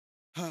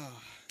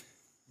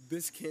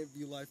This can't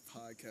be life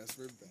podcast.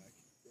 We're back.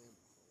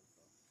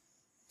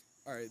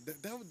 All right,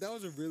 that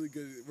was a really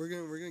good. We're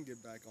gonna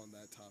get back on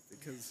that topic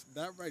because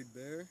that right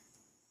there,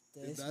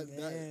 This that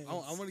man. I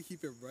want to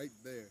keep it right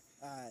there.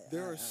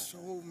 There are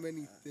so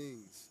many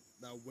things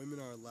that women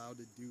are allowed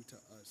to do to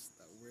us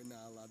that we're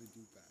not allowed to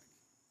do back.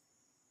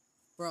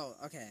 Bro,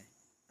 okay.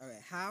 Okay,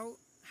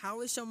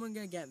 how is someone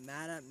gonna get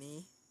mad at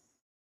me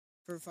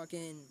for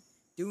fucking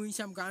doing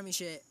some grimy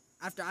shit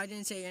after I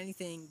didn't say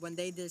anything when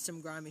they did some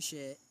grimy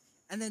shit,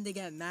 and then they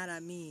get mad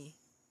at me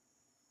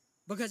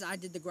because I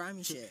did the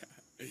grimy shit?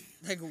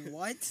 Like,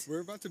 what? We're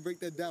about to break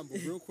that down,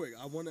 but real quick,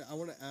 I wanna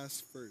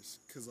ask first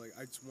because like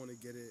I just want to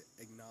get it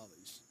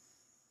acknowledged.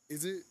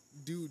 Is it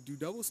do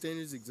double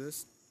standards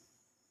exist?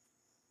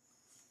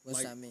 What's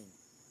Like- that mean?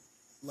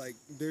 Like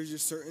there's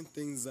just certain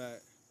things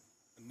that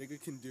a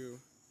nigga can do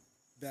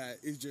that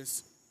is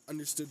just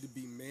understood to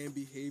be man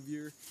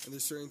behavior, and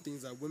there's certain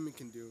things that women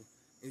can do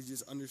and it's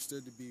just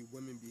understood to be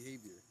women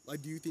behavior.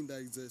 Like, do you think that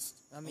exists?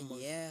 I mean,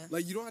 yeah.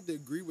 Like, you don't have to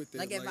agree with it.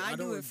 Like, if I don't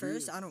do it agree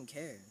first, with- I don't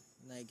care.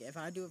 Like, if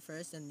I do it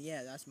first, then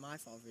yeah, that's my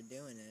fault for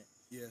doing it.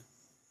 Yeah.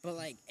 But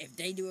like, if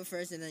they do it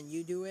first and then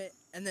you do it,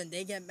 and then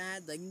they get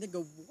mad, like,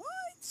 nigga,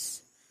 what?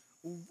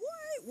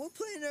 What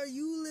planet are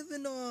you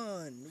living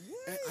on? And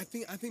What?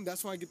 I think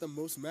that's why I get the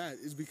most mad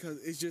is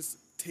because it's just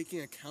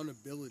taking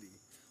accountability.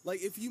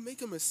 Like, if you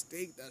make a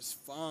mistake, that's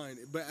fine.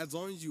 But as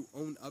long as you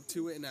own up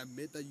to it and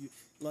admit that you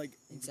like,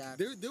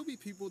 Exactly. there'll be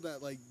people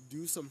that like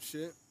do some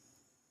shit,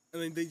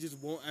 and then they just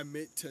won't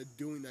admit to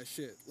doing that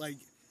shit. Like,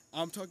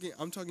 I'm talking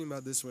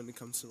about this when it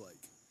comes to like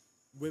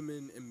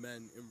women and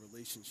men in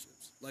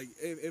relationships. Like,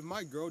 if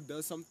my girl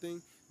does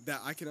something that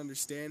I can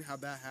understand how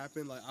that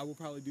happened, like I will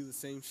probably do the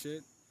same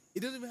shit. It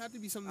doesn't even have to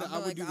be something that I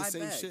would do the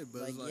same bet. shit,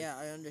 but Like, it's like, yeah,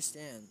 I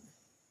understand.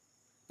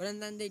 But and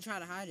then they try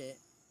to hide it,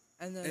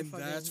 and then and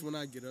fucking, that's when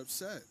I get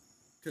upset.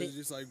 Because They- it's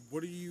just like,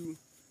 what are you...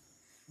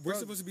 We're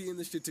Bro. supposed to be in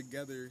this shit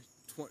together,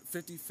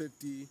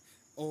 50-50.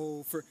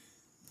 Oh, for...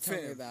 tell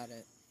me Fam, about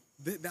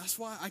it. that's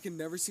why I can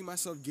never see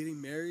myself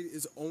getting married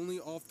is only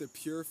off the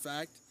pure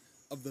fact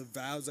of the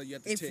vows that you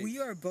have to If take. we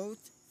are both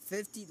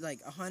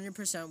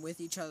 100% with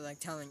each other,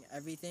 like telling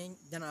everything,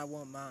 then I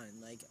won't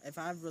mind. Like, if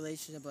I have a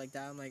relationship like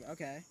that, I'm like,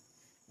 okay,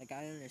 like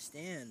I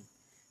understand.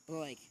 But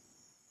like,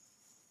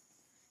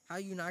 how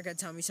you not gonna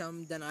tell me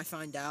something, then I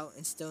find out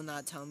and still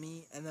not tell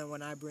me, and then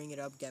when I bring it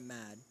up, get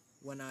mad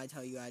when I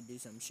tell you I do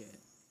some shit.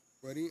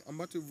 Ready? I'm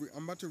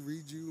about to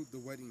read you the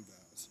wedding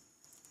vows.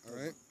 All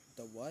right?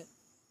 The what?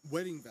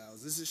 Wedding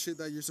vows. This is shit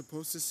that you're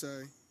supposed to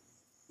say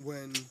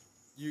when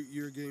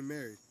you're getting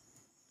married.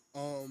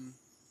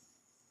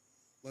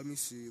 Let me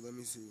see.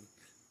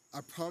 I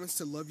promise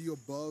to love you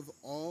above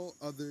all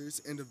others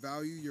and to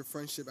value your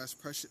friendship as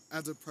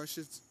a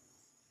precious.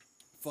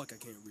 Fuck, I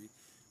can't read.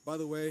 By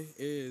the way, it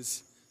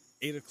is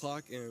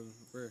 8:00 and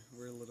we're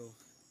a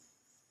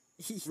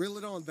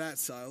little on that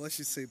side. Let's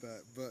just say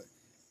that. But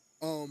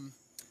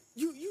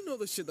you know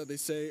the shit that they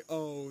say.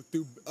 Oh,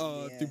 through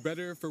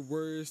better for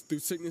worse, through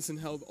sickness and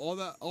health, all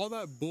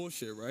that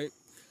bullshit, right?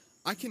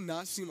 I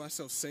cannot see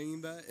myself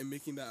saying that and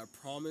making that a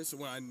promise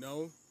when I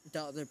know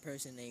The other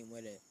person ain't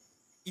with it.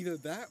 either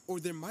that or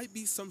there might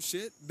be some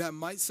shit that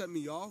might set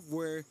me off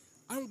where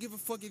I don't give a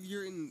fuck if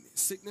you're in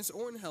sickness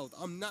or in health.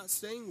 I'm not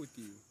staying with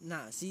you.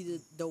 Nah,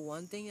 see, the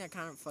one thing that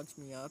kind of fucks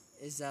me up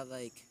is that,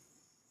 like,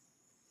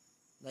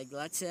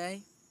 let's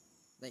say,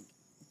 like,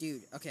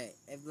 dude, okay,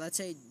 if let's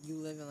say you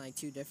live in, like,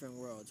 two different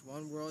worlds.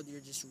 One world,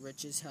 you're just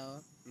rich as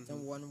hell,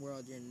 then one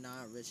world, you're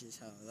not rich as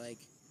hell. Like,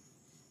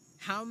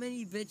 how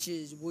many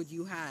bitches would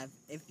you have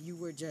if you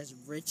were just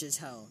rich as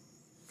hell?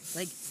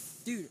 Like,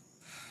 dude,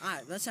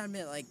 alright, let's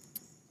admit, like,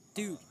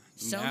 dude,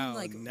 some, now,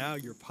 like, now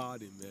you're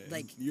potting, man.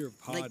 like, You're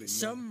potting. like now.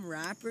 some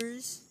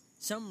rappers,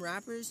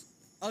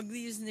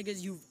 ugliest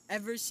niggas you've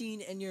ever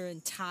seen in your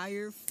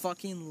entire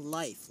fucking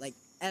life, like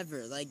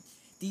ever. Like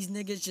these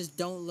niggas just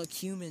don't look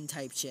human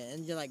type shit,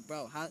 and you're like,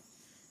 bro, how?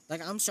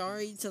 Like, I'm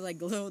sorry to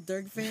like Lil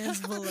Durk fans,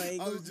 but like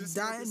I was just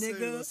about that to say,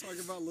 nigga, let's talk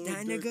about Lil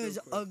that Durk nigga real is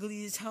quick.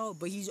 ugly as hell,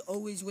 but he's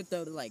always with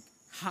the like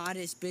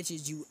hottest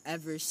bitches you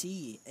ever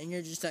see, and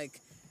you're just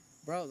like,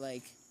 bro,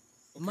 like.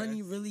 Okay.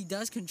 Money really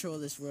does control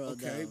this world,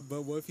 Okay, though.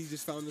 but what if he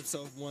just found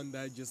himself one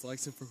that just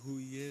likes him for who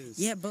he is?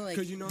 Yeah, but like,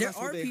 because you know there that's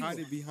what are they people, hide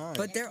it behind.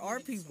 but there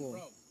are people.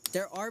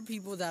 There are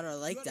people that are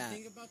like that.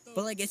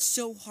 But like, it's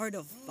so hard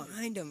to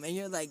find them, and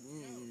you're like,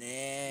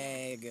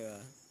 nigga.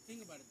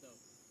 Think about it though.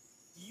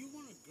 Do you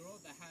want a girl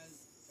that has,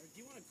 or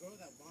do you want a girl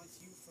that wants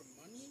you for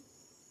money,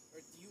 or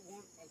do you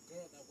want a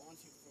girl that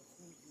wants you for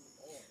who you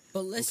are?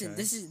 But listen, Okay,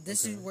 this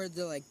is okay. where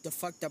the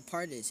fucked up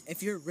part is.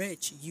 If you're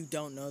rich, you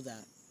don't know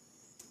that.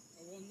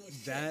 Well, no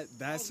shit.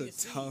 That's a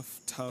Obviously, tough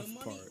the money,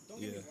 part. Don't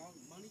Yeah. get me wrong.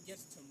 Money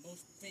gets to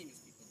most famous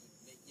people.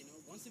 You know,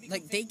 once they become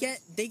Like they famous,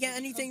 get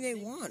anything they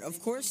want. Of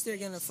course they're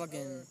gonna become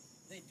fucking. famous,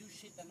 or they do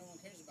shit that no one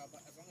cares about,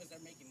 but as long as they're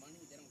making money,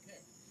 they don't care.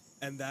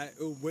 And that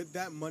with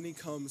that money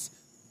comes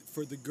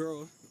for the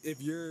girl. If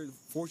you're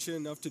fortunate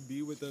enough to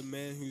be with a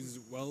man who's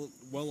well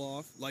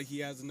off, like he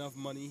has enough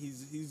money,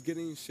 he's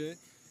getting shit.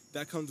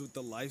 That comes with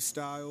the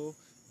lifestyle,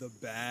 the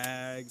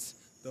bags,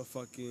 the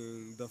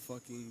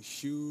fucking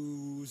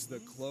shoes, the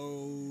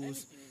clothes. Anything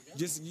in general.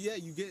 Just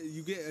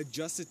you get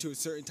adjusted to a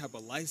certain type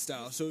of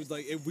lifestyle. So it's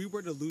like if we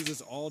were to lose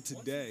this all Once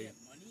today, you get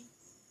money,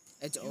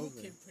 It's you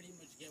over. can pretty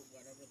much get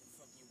whatever the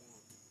fuck you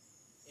want.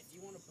 If you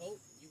want a boat,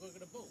 you go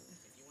get a boat.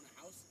 If you want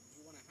a house,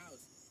 you want a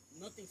house.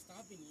 Nothing's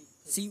stopping you.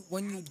 'cause See,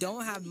 when you have don't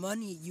that have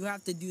money, you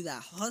have to do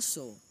that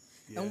hustle.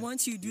 Yeah. And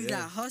once you do Yeah.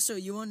 that hustle,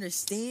 you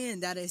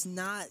understand that it's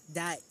not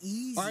that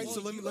easy. all right. So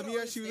Well, let you me gotta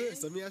ask you this.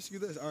 understand- Let me ask you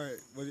this. All right,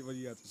 what do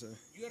you have to say?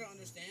 You gotta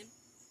understand,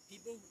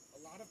 a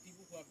lot of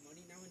people who have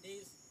money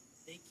nowadays,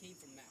 they came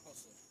from that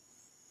hustle.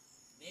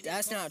 They didn't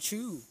That's come- not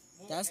true.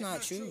 well, That's it's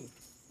not true.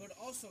 But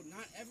also,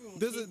 not everyone.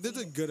 There's came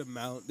a from good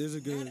amount. There's a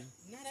good.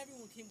 Not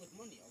everyone came with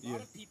money. A Yeah.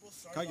 lot of people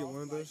started Can I get off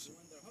one of by those? doing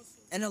their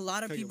hustle. And a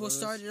lot of Can I get people one of those?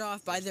 started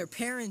off by their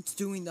parents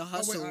doing the Oh, wait,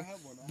 hustle, I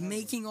have one. I have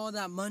making all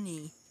that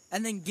money,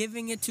 and then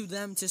giving it to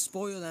them to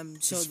spoil them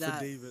one. so This is that.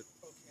 for David.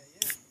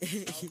 Okay, yeah.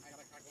 I gotta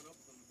crack one up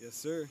with them. Yes,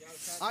 sir. Yeah, shout out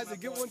to my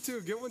Isaac, get boy. one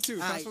too. Get one too. All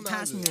Pass right, one to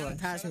pass Isaac. me one.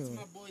 Pass Shout me out to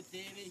one. my boy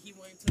David. He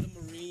went to the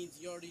Marines.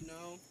 You already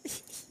know.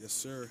 Yes,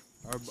 sir.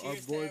 Our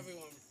Cheers to boy,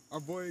 everyone. our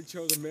boy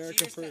chose America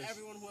Cheers first. to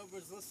everyone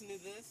whoever's listening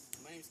to this.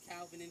 My name's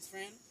Calvin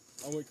Insfran.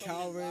 I'm with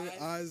Coming in Calvin,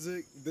 live.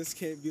 Isaac. This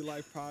can't be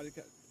like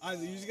podcast.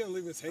 Isaac, you just gonna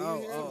leave us hanging Oh,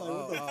 here?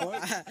 Like,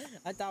 what the fuck?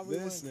 I thought we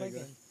This weren't nigga.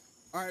 clicking.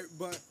 All right,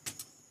 but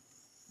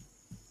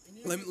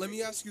let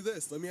me ask you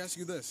this. Let me ask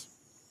you this.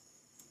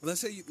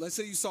 Let's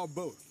say you saw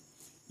both.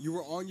 You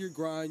were on your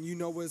grind. You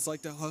know what it's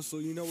like to hustle.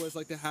 You know what it's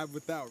like to have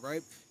without.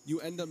 Right? You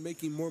end up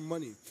making more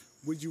money.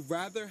 Would you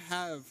rather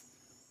have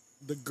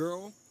the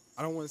girl?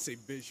 I don't want to say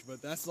bitch,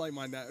 but that's like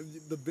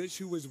the bitch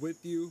who was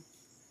with you,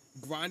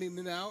 grinding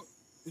it out,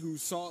 who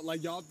saw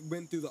like y'all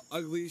went through the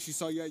ugliest. She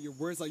saw you at your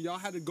worst. Like y'all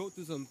had to go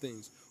through some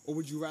things. Or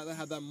would you rather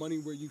have that money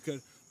where you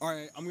could? All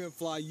right, I'm gonna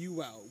fly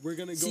you out. We're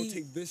gonna go See,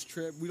 take this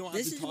trip. We don't have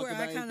this to is talk where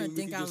about I kinda anything. We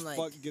think can I'm just like-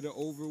 fuck, get it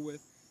over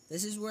with.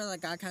 This is where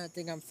like I kind of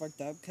think I'm fucked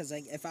up because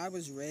like if I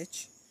was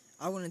rich,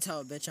 I wouldn't tell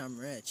a bitch I'm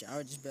rich. I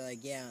would just be like,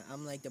 yeah,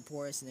 I'm like the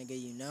poorest nigga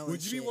you know. Would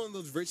and you be shit. one of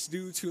those rich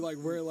dudes who like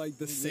wear like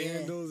the Yeah.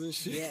 sandals and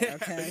shit? Yeah,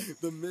 okay.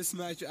 The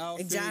mismatch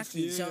outfits.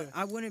 Exactly. Yeah. So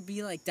I wouldn't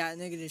be like that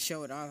nigga to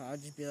show it off. I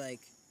would just be like,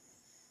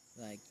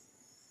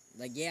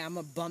 yeah, I'm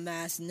a bum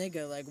ass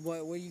nigga. Like, what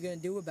are you gonna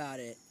do about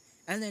it?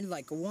 And then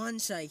like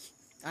once like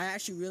I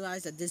actually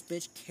realized that this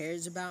bitch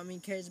cares about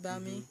me,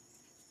 Then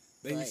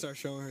you like, start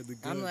showing her the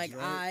goods. I'm like,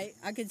 right?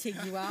 I could take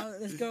you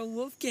out. Let's go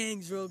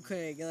Wolfgangs real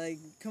quick. Like,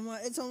 come on,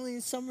 it's only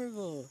in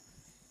Somerville.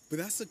 But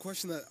that's the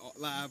question that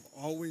like, I've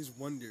always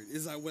wondered.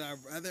 Is like, would I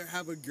rather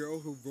have a girl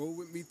who rolled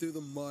with me through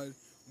the mud,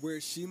 where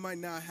she might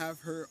not have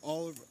her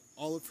all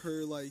of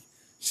her like,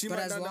 she But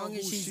might as not know long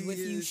as who she's she with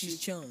you, is, she's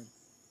chilling.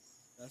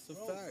 That's a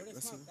Bro, fact. but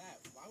it's That's not that.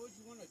 Why would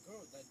you want a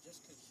girl that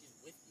just because she's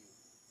with you?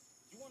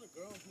 You want a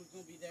girl who's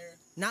gonna be there.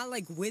 Not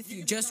like with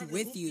you, could be just driving a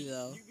with you hoopty.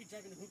 though. You could be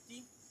driving a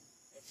hoopty.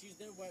 If she's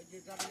there while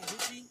you're driving a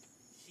hoopty,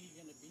 she's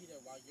gonna be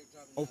there while you're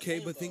driving. Okay,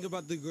 that but think Lambo.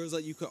 about the girls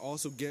that you could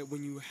also get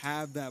when you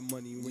have that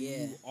money, when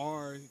Yeah. you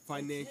are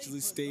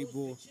financially Okay, but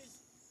stable.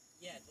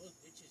 Those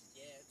bitches,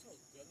 yeah, it's all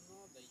good and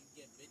all that you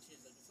get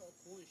bitches, like it's all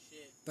cool and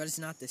shit. But it's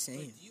not the But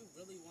same. do you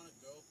really want a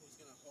girl who's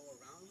gonna hoe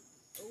around,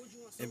 or would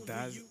you want And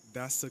someone who you?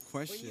 that's the When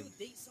question. you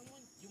date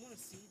someone, you want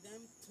to see them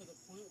to the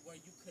point where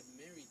you could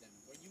marry them,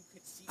 where you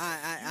could see.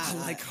 I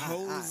like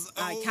hoes.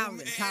 Oh, Calvin,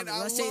 man, Calvin,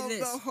 I let's say love this.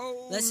 the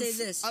hoes. Let's say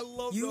this. I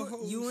love You- the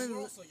hoes. you and-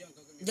 We're also young,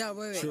 don't get me Yeah, wrong.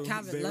 wait, True,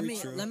 Calvin, very let me,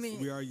 true. let me,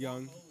 We are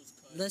young. Hoes,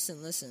 cuz.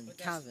 listen, But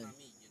that's Calvin, not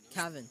me, you know?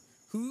 Calvin,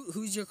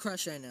 who's your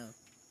crush right now?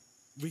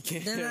 We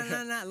can't.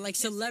 No, like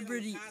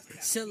celebrity,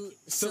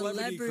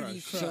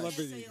 celebrity crush.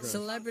 Celebrity crush.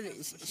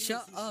 Celebrity,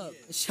 shut up,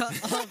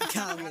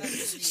 Calvin,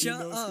 shut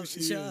knows who up,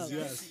 she shut is, up.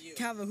 yes.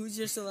 Calvin, who's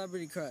your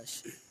celebrity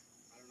crush? I don't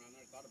know. I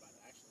never thought about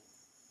it actually.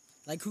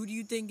 Like, who do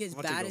you think is I'm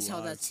about to bad go as hell?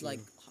 live, That's too. like,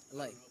 I don't know,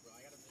 bro. I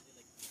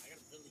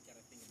really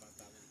gotta think about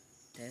that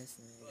one. That's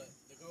But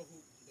the girl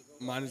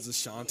who Mine I is like,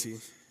 Ashanti.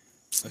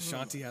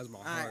 Ashanti has my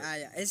heart.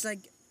 it's like,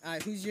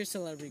 who's your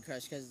celebrity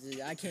crush? Because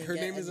I can't. Her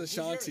get name is any-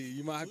 Ashanti.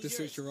 You might have to Who's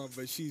search her up,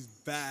 but she's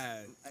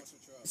bad. That's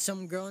what you're up.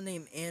 Some girl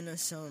named Anna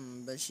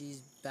something, but she's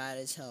bad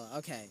as hell.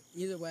 Okay,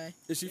 either way,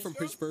 Is she This from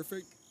girl? Pitch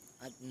Perfect?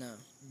 no.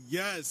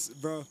 Yes,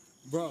 bro. It's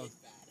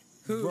bad.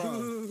 Who?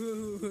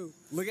 Bruh.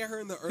 Look at her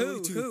in the early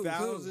Who?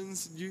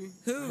 2000s. G.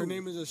 Who? Her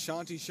name is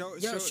Ashanti. Show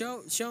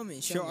Show me.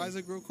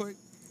 Isaac real quick.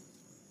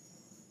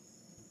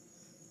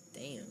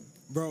 Damn.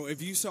 Bro,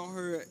 if you saw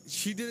her,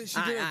 she did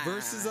a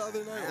verses the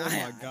other night. Oh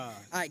my god.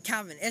 All right,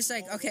 Calvin. It's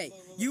like okay,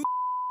 you.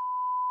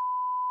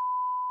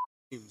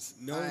 Names.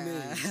 No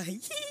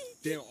names.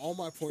 Damn, all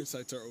my porn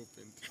sites are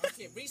opened.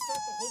 Okay, restart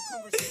the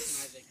whole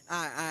conversation,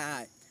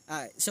 Isaac. All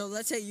right. So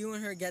let's say you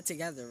and her get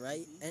together,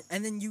 right?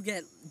 And then you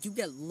get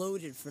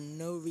loaded for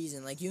no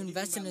reason. Like you What do you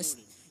invest mean in by a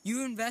loaded?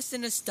 you invest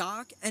in a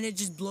stock and it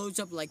just blows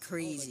up like Oh,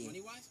 crazy. like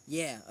money-wise?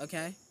 Yeah.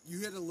 Okay. You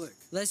hit a lick.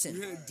 Listen.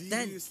 You hit a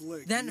Then devious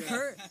lick. then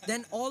yeah.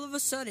 then all of a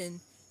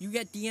sudden you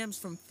get DMs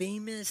from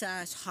famous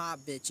ass hot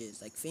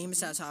bitches, like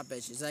famous ass hot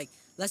bitches. Like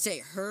let's say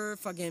her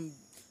fucking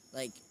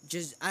like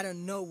just out of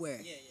nowhere,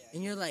 Yeah.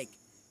 and you're like.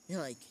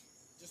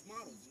 Just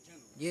models in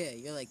general. Yeah,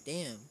 you're like,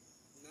 damn.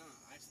 Nah,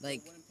 I still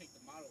Like- wouldn't pick the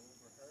model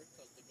over her.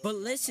 'Cause the girl But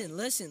got listen,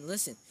 money.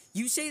 listen.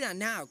 You say that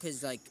now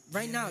because, like,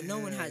 right now, no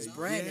one has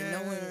bread and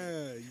no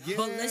one. Yeah,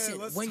 But listen,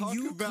 let's when talk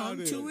you about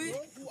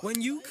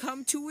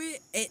come to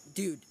it,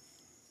 dude,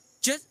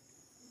 just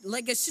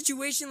like a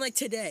situation like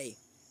today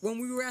when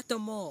we were at the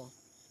mall,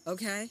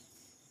 okay?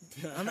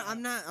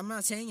 I'm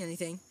not saying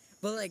anything,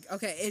 but like,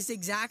 okay, it's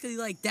exactly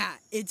like that.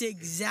 It's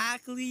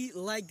exactly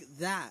like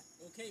that.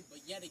 Okay, but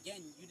yet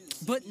again, you didn't.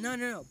 See But me.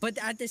 no. But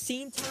at the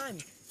same time,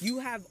 you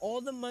have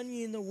all the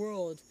money in the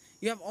world.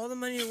 You have all the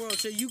money in the world,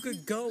 so you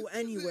could go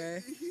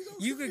anywhere.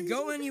 You could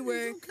go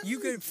anywhere. You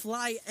could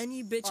fly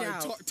any bitch All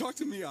right, out. talk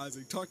to me,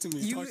 Isaac. Talk to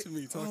me. You Talk could- to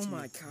me. Talk oh to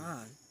my me.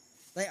 god!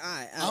 Like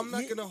I'm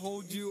not gonna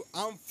hold you.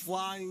 I'm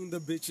flying the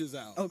bitches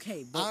out.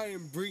 Okay, but I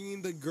am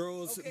bringing the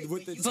girls Okay,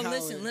 with the but you- but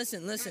talent.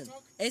 listen. Can I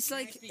talk? It's Can I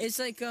like speak? it's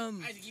like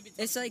Isaac, you've been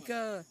it's talking like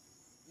too much.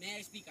 May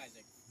I speak,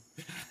 Isaac?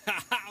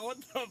 What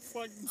the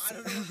fuck? I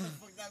don't know what the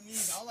fuck that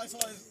means. All I saw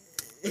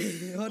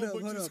is. hold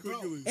bunch of up.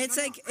 squiggly.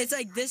 It's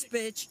like this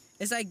bitch.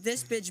 It's like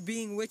this bitch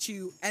being with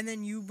you, and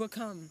then you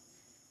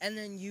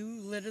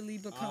literally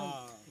become.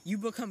 Ah. You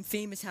become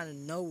famous out of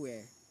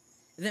nowhere.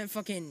 And then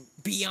fucking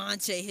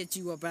Beyonce hits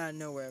you up out of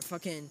nowhere.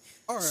 Fucking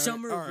All right,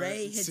 Summer all right.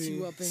 Rae hits See,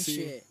 you up and see.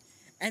 shit.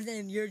 And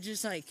then you're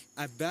just like,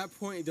 At that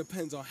point, it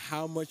depends on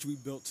how much we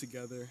built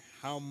together,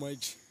 how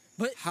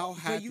but happy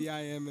but you, I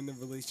am in the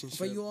relationship.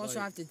 but you also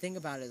like, have to think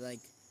about it, like,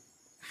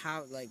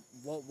 how, like,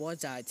 what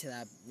was I to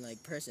that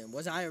like person?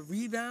 Was I a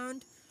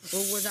rebound, or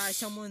was I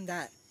someone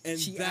that and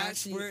she that's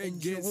actually where it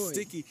enjoyed? gets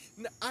sticky.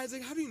 Now,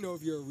 Isaac, how do you know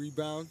if you're a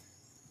rebound?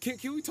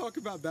 Can we talk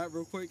about that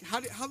real quick? How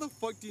the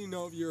fuck do you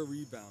know if you're a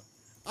rebound?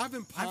 I've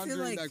been I feel pondering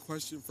like- that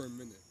question for a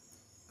minute.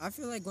 I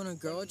feel like when a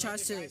girl When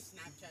tries another to, guy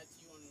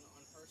Snapchats you on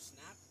her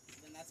snap,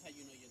 then that's how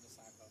you know you're the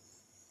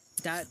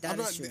psycho. that I'm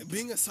is not true.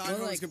 being a side But,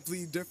 hoe like, is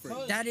completely different.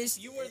 Because That is-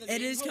 if you were the it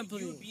main is hoe,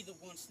 completely- You'd be the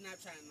one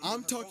Snapchatting on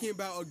I'm her talking phone.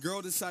 about a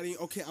girl deciding,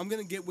 okay, I'm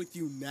gonna get with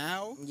you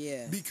now.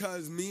 Yeah.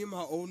 Because me and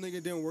my old nigga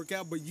didn't work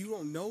out, but you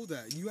don't know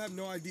that. You have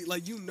no idea.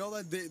 Like, you know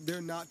that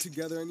they're not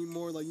together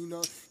anymore. Like, you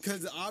know,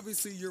 because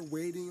obviously you're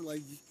waiting.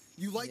 Like,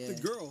 you like the Yeah.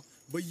 girl,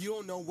 but you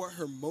don't know what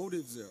her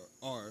motives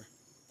are.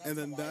 And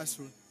then that's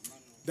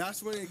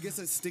when it gets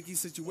a sticky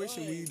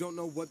situation where you don't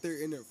know what they're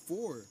in it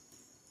for.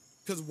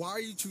 Because why are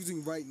you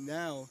choosing right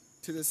now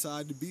to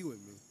decide to be with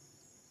me?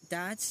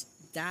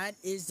 That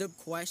is the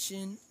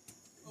question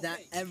that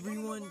Okay, you wanna know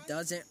everyone why?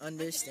 doesn't I can answer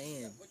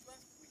understand. that. Which one?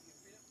 We can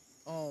read it.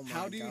 Oh my god.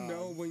 How do you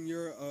know when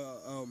you're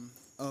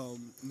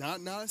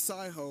not a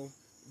side hoe,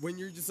 when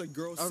you're just a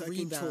girl's A second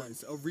rebound.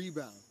 choice, a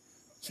rebound?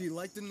 She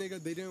liked the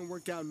nigga, they didn't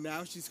work out,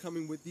 now she's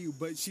coming with you,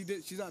 but she's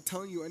not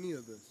telling you any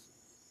of this.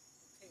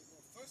 Okay,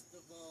 well, first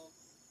of all,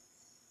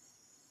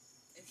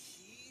 if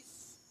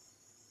she's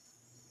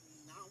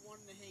not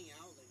wanting to hang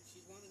out, like, if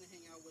she's wanting to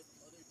hang out with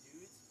other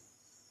dudes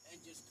and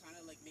just kind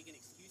of, like, making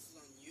excuses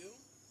on you,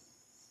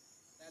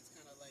 that's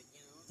kind of like,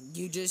 you know.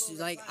 You just, a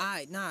little like,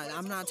 flat. nah, But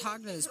I'm it's not also,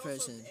 talking to like, this it could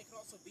also- person. It could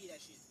also be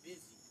that she's busy.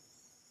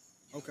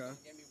 You know, Okay.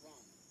 Don't get me wrong.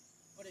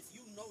 But if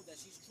you know that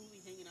she's truly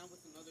hanging out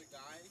with another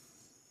guy,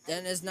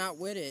 Then it's not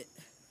with it.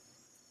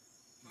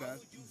 how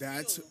would you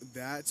That's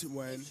feel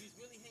when. if she's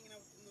really hanging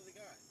out with another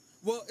guy?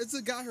 Well, it's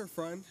a guy her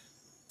friend.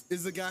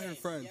 Is the guy her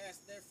Okay, friend? Yes,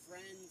 they're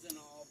friends and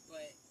all,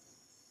 but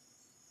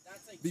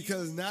that's like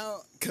Because you,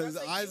 now, because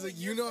That's like you Isaac, and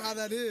you your know how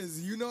friend. that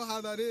is. You know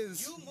how that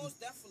is. you most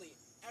definitely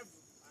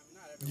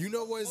not everyone. You know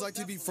but what it's most like to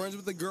be definitely- friends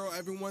with a girl.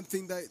 Everyone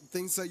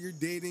thinks that you're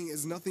dating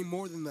is nothing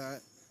more than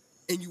that,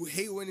 and you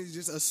hate when it's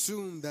just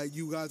assumed that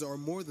you guys are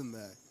more than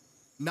that.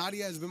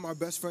 Nadia has been my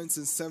best friend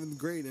since 7th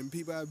grade, and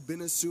people have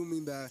been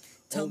assuming that.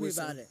 Tell oh, me we're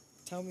so- about it.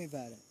 Tell me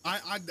about it.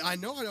 I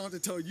know I don't have to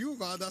tell you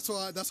about it. That's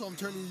why I'm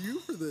turning to you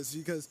for this,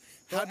 because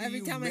Bro, how do every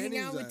you time I hang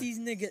manage out with that? these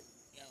niggas,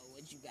 yo,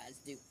 what you guys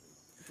do?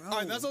 Bro. All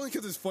right, that's only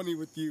because it's funny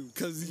with you,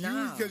 because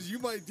Nah. you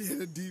might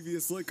hit a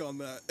devious lick on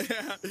that.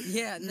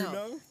 Yeah, You no.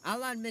 know?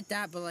 I'll admit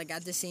that, but like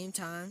at the same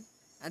time,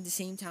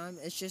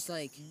 it's just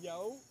like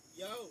Yo,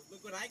 Yo,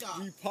 look what I got.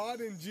 we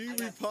podding, G, I we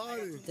got 2 more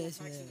podding. This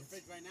packs in the man.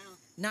 fridge right now.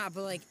 nah,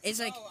 but like it's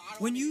like No, I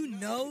don't when wanna you even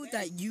know know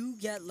that you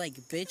get like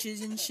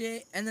bitches and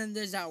shit, and then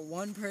there's that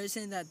one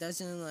person that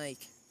doesn't like.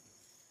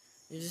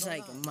 You're just Hold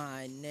like on.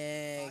 my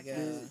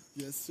nigga.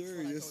 Yes, sir. That's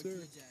what I Yes, told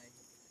sir. TJ.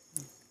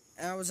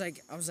 And I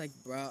was like,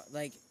 bro,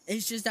 like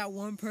it's just that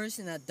one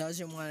person that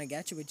doesn't want to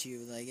get with you.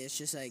 Like it's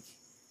just like,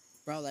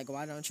 bro, like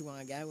why don't you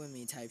want to get with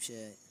me? Type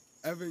shit.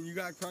 Evan, you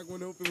gotta crack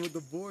one open with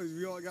the boys.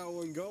 We all got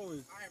one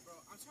going. All right, bro.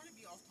 I'm sorry to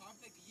be off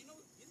topic. You know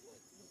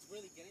what's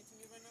really getting to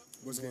me right now?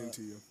 What's getting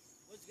to you?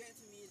 What's getting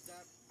to me is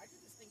that I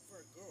did this thing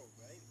for a girl,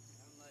 right?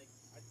 And like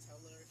I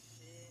tell her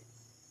shit,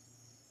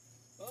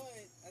 but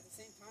at the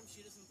same time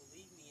she doesn't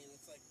believe me, and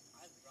it's like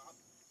I've dropped.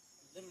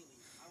 Literally,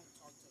 I don't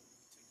talk to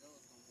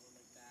girls no more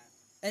like that.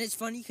 And it's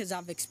funny because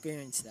I've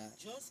experienced that.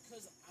 Just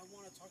because I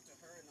want to talk to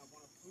her and I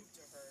want to prove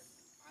to her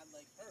I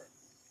like her.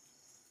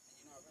 And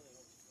you know, I really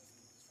hope she's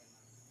listening to this right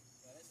now.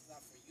 But this is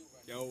not for you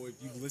right now. Yo, if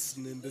you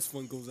listening, this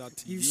one goes out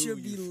to you. You should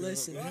be feel?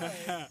 listening.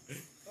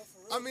 But for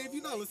real, I mean, if though,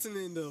 you're not like,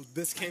 listening to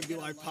This Can't Be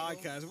Like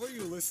Homeboy podcast, what are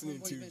you listening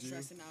to, been G?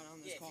 stressing out on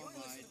this Yeah, if you call,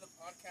 ain't guys.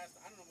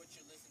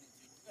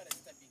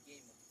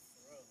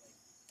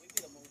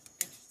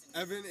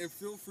 Evan, and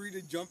feel free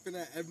to jump in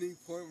at any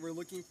point. We're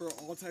looking for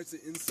all types of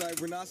insight.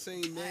 We're not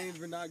saying names.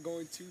 We're not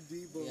going too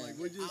deep, but Yeah. like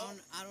we're just.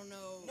 I don't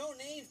know. No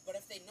names, but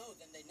if they know,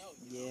 then they know.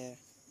 You know? Yeah.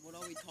 What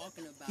are we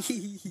talking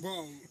about?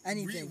 Bro,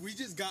 Anything. we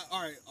just got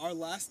all right. Our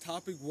last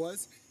topic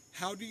was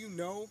how do you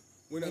know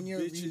when a When you're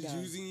a bitch is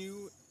rebound. using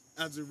you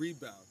as a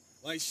rebound?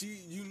 Like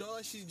you know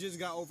that she just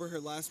got over her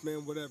last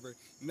man, whatever.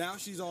 Now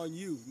she's on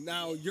you.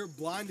 Now you're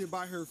blinded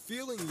by her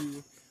feeling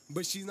you,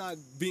 but she's not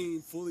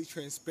being fully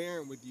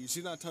transparent with you.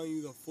 She's not telling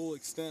you the full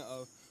extent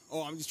of,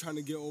 oh, I'm just trying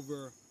to get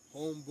over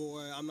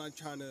homeboy.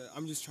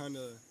 I'm just trying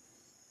to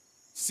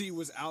see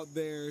what's out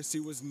there,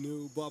 see what's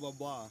new, blah blah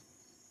blah.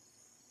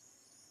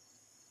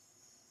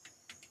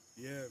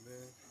 Yeah,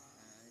 man.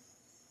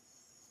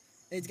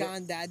 It's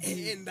gone that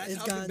deep. And that It's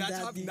topic, gone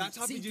that deep. that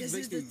topic See, just this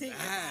makes is the me thing.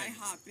 mad.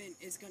 If I hop in,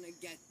 it's gonna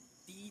get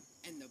deep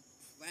and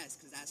depressed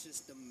because that's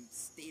just the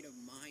state of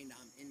mind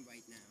I'm in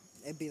right now.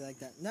 It'd be like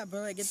that. No,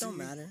 but like it don't See,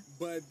 matter.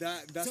 But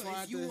that's So why I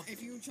have to.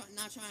 if you're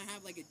not trying to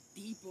have like a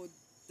deep or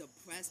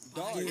depressed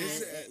Dog, Dude, it's,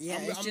 podcast, yeah,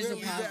 I'm it's gonna just a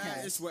leave it at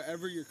podcast. it's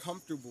whatever you're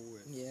comfortable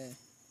with. Yeah.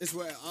 It's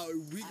what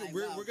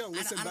we're gonna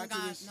listen I back don't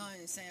to got this.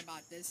 nothing to say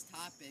about this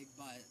topic,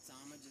 but so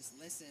I'm gonna just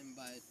listen.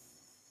 But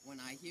when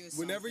I hear something,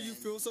 Whenever you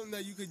feel something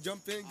that you could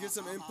jump in, get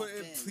some I'll input hop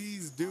in, in.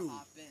 please I'll do.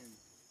 hop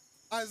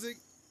in. Isaac,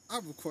 I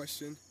have a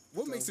question.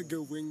 What Go makes a for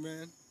good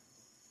wingman?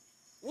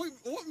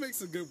 What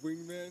makes a good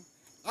wingman?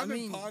 I've been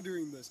mean-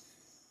 pondering this.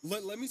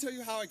 Let me tell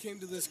you how I came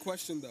to this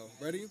question though.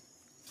 Ready?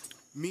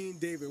 Me and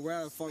David, we're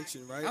at a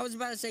function, right? I was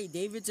about to say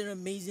David's an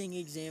amazing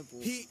example.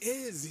 He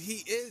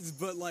is,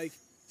 but like The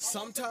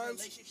sometimes.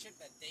 relationship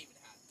that David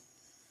had.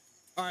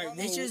 All right,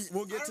 It's just-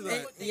 we'll get to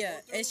that. yeah,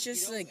 it's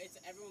just like-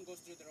 everyone goes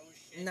through their own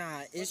shit.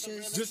 Nah, it's But the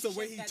just Just the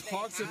way he relationship that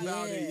talks they have,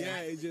 about it, Yeah.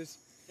 yeah, it just.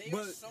 They are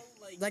But so,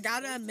 like I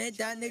gotta close to admit each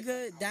that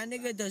other,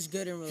 nigga does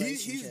good in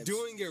relationships. he's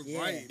doing it Yeah.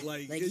 right.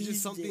 Like it's he's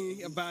just something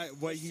d- about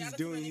what Shout he's out to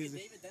doing. my nigga He's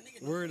David, that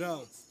nigga knows word what he up,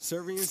 wants.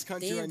 serving his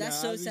country Damn, right that's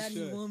now. so as he sad he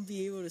should. won't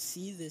be able to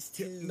see this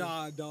too.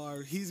 Nah,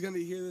 dog. He's gonna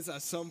hear this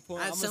at some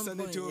point. At I'm gonna some send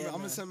it point, to him. yeah, I'm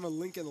gonna man. send him a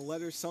link in a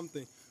letter,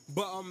 something.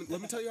 But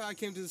let me tell you how I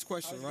came to this How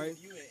question, would you right?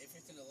 review it if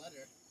it's in a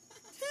letter?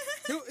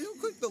 He'll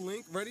click the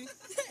link. Ready?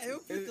 He'll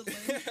put the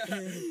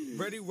link.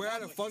 Ready? We're at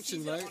a But he function,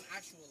 sees it right? on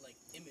actual like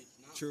image,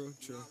 not True. Not,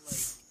 like,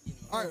 you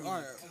know, All right.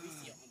 how we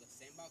see it on the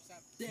Sandbox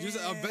app. Just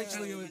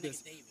eventually Shout out like to my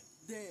this. nigga David.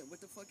 Damn,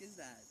 what the fuck is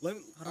that? Let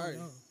me. I All don't right,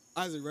 know.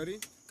 Isaac, ready?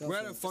 Go We're for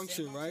at a it.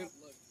 function, Sandbox right? app,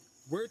 look.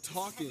 We're This is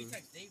how we talking.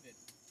 text David.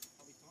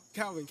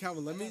 How we talk.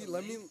 Calvin, let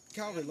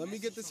me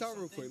message get this from out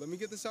real something. quick. Let me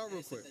get this out And real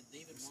it said quick. that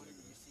David wanted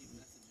to receive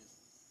messages.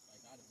 So I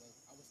got it, bro.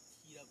 I was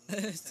teed up when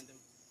I sent him.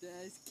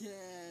 That's cat.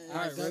 All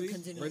right, go ready?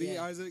 continue, Ready,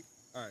 yeah. Isaac?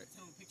 All right.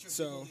 Tell him picture of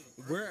So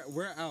people doing it.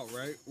 we're out,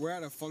 right? We're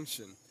at a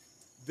function.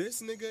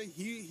 This nigga,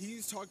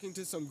 he's talking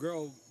to some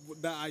girl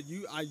that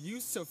I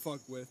used to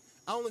fuck with.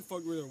 I only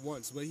fucked with her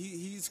once, but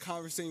he's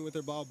conversating with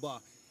her, blah blah.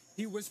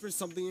 He whispers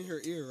something in her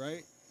ear,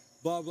 right?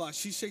 Blah blah.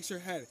 She shakes her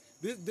head.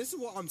 This is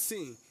what I'm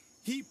seeing.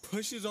 He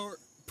pushes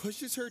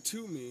her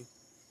to me,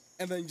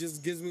 and then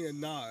just gives me a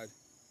nod,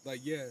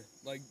 like yeah,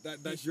 like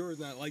that's yours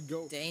now. Like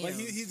go. Damn. Like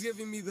he's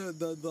giving me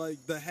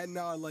the head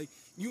nod, like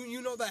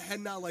you know that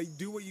head nod, like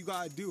do what you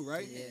gotta do,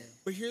 right? Yeah.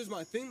 But here's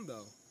my thing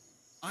though.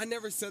 I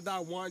never said that I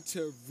wanted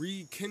to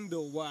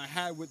rekindle what I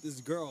had with this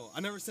girl.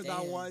 I never said that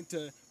I Damn. wanted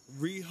to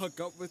re-hook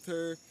up with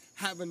her,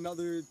 have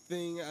another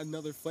thing,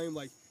 another flame.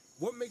 Like,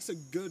 what makes a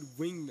good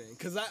wingman?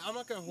 Because I'm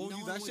not going to hold you.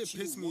 Knowing That what shit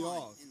you pissed me want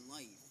off. in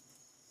life.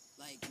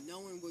 Like,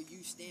 knowing where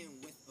you stand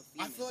with a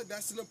female. I feel like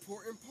that's an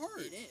important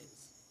part. It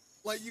is.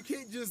 Like, you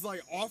can't just,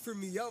 like, offer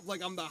me up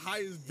like I'm the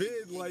highest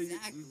bid. Like,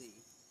 Exactly.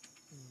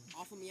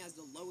 Offer me as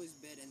the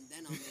lowest bid and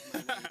then I'll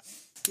make my way.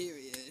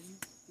 Period.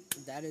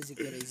 That is a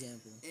good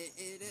example.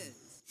 It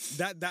is.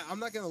 that I'm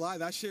not going to lie.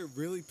 That shit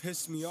really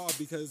pissed me off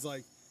because,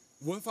 like,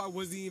 what if I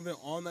wasn't even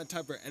on that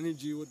type of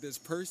energy with this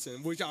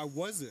person, which I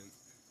wasn't.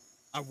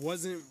 I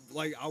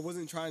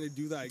wasn't trying to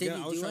do that Did again.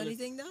 I he was do trying to-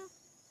 anything though?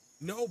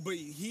 No, but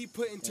he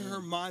put into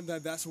her mind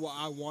that that's what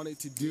I wanted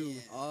to do.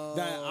 Yeah.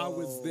 That I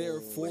was there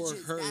for Which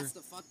is, her. that's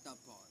the fucked up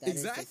part. That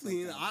is the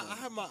Exactly, and fucked up I part.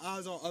 have my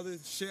eyes on other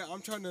shit.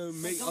 I'm trying to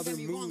make Don't other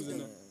get me wrong, moves.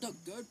 And the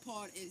good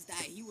part is that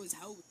he was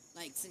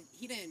like since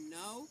he didn't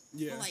know,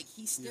 Yeah, but like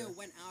he still yeah.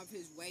 went out of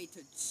his way to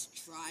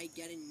try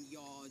getting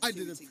y'all. I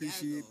two did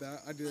appreciate together.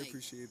 that. I did Like,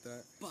 appreciate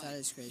that. But That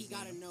is crazy, he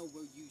gotta man. know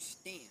where you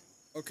stand.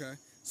 Okay,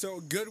 so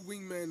a good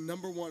wingman,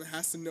 number one,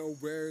 has to know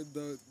where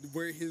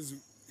his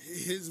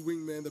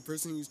wingman, the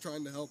person he's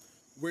trying to help,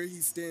 where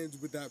he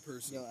stands with that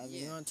person. Yo, Evan,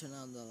 you Yeah. want to turn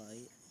on the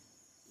light?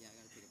 Yeah, I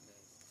gotta take a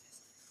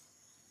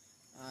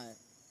piss. Alright.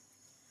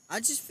 I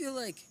just feel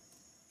like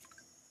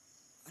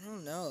I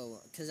don't know,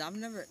 cause I've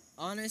never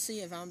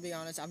honestly, if I'm being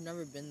honest, I've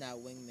never been that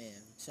wingman.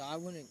 So I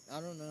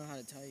don't know how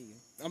to tell you.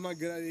 I'm not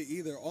good at it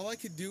either. All I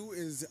could do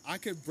is I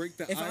could break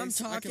the If I'm ice.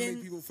 I can talking-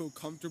 make people feel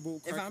comfortable.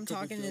 If crack a I'm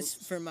couple talking this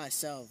jokes. for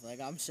myself, like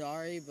I'm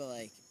sorry, but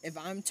like if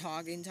I'm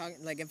talking,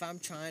 like if I'm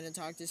trying to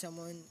talk to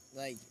someone,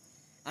 like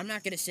I'm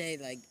not gonna say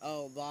like,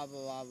 oh, blah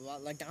blah blah blah.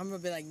 Like I'm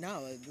gonna be like,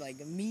 no,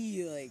 like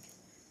me, like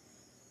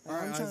All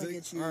right, I'm trying to Isaac.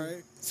 get you. All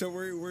right. So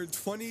we're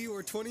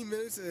 20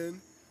 minutes in.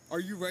 Are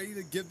you ready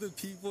to give the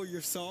people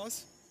your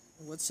sauce?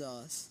 What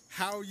sauce?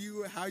 How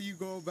you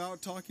go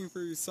about talking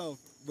for yourself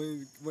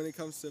when it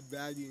comes to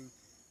bagging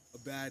a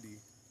baddie?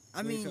 I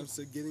When mean, it comes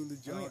to getting the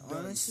job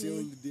done, honestly-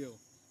 sealing the deal.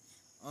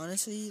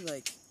 honestly,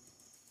 like,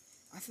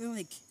 I feel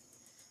like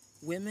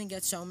women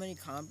get so many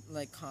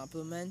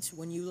compliments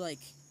when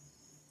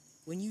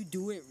you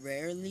do it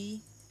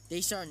rarely,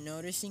 they start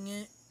noticing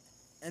it,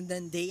 and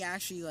then they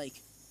actually like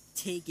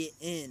take it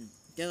in.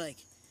 They're like,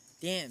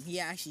 damn, he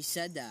actually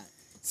said that.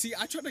 See,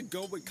 I try to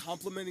go with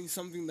complimenting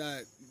something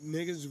that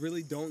niggas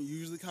really don't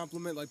usually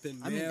compliment, like their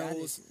nails, I mean, that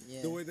is,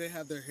 yeah. the way they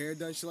have their hair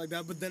done, shit like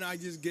that. But then I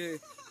just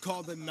get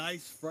called the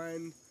nice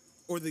friend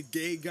or the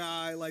gay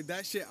guy, like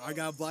that shit. I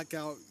got black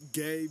out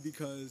gay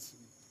because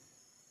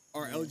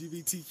our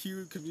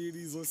LGBTQ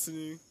community's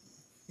listening.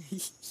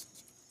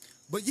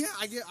 But yeah,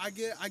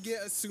 I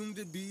get assumed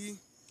to be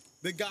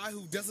the guy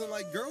who doesn't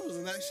like girls,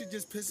 and that shit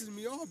just pisses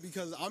me off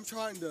because I'm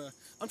trying to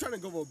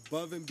go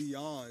above and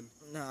beyond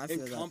No, I feel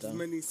and that though.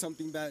 complimenting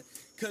something that,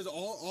 because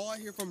all I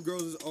hear from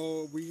girls is,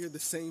 oh, we hear the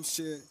same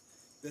shit,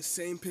 the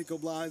same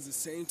pickup lines, the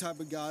same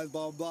type of guys,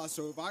 blah blah blah.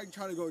 So if I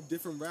try to go a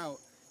different route,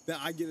 then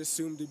I get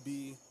assumed to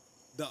be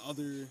the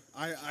other.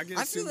 I get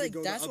I assumed feel like to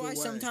go that's the other why way.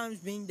 sometimes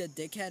being the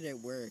dickhead it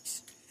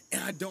works,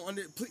 And I don't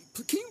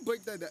can you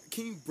break that?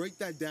 Can you break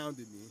that down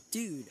to me?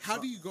 dude. How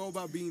do you go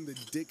about being the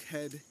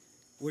dickhead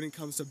when it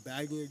comes to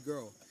bagging a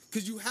girl?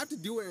 Because you have to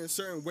do it in a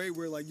certain way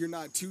where like you're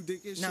not too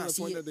dickish Nah, to the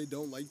see, point that they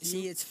don't like you.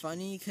 See, it's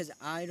funny because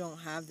I don't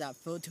have that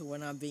filter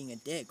when I'm being a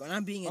dick. When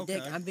I'm being a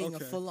dick, Okay, I'm being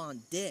okay. a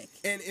full-on dick.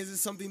 And is it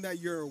something that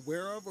you're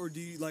aware of, or do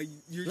you like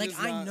you're Like,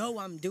 just I not, know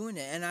I'm doing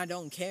it, and I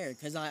don't care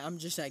because I'm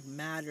just like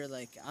mad or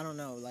like I don't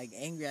know, like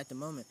angry at the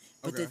moment.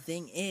 But the Okay.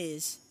 thing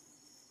is,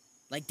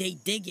 like they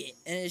dig it,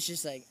 and it's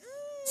just like.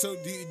 So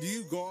do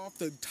you go off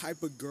the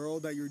type of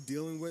girl that you're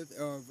dealing with,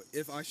 of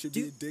if I should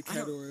Dude, be a I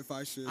dickhead don't- or if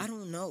I should? I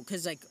don't know,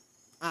 cause like,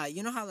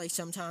 you know how like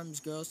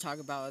sometimes girls talk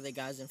about other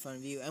guys in front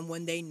of you, and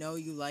when they know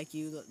you like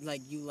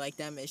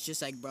them, it's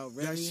just like, bro,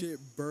 really? That shit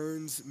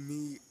burns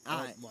me up,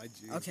 Alright, my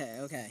G.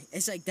 Okay,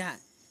 it's like that.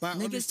 But I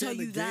Niggas understand tell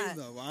the you game, that.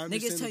 though. I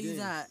understand Niggas tell the you game.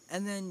 that,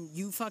 and then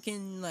you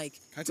fucking like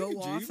Can I go take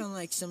a G? off on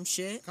like some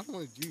shit. Come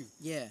on, G.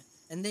 Yeah,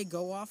 and they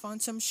go off on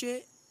some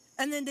shit,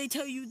 and then they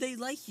tell you they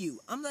like you.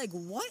 I'm like,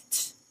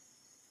 what?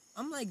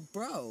 I'm like,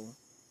 bro,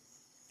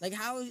 like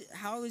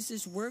how is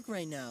this work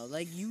right now?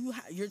 Like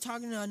you're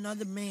talking to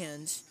another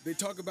man's. They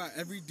talk about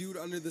every dude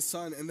under the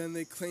sun, and then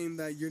they claim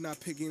that you're not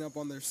picking up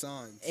on their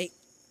signs.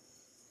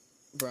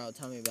 Bro,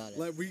 tell me about it.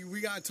 Like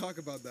we gotta talk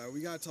about that.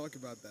 We gotta talk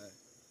about that.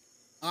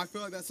 I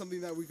feel like that's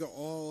something that we could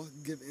all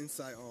give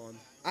insight on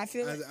I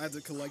feel like as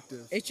a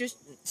collective. it's just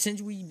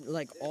since we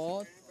like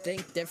all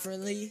think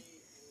differently,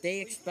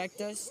 they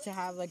expect us to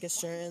have like a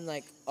certain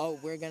like, oh,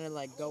 we're gonna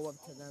like go up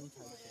to them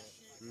type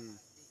shit.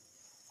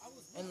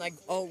 And like,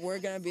 oh, we're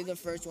gonna be the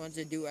first ones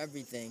to do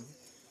everything.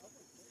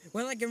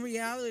 When like in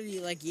reality,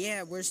 like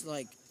yeah, we're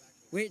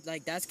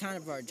like that's kind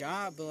of our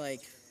job, but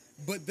like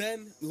But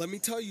then let me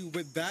tell you,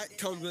 with that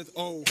comes with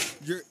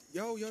you're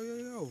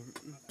yo.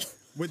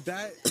 With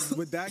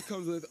that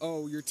comes with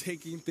you're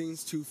taking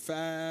things too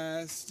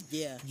fast.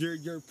 yeah.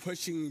 You're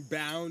pushing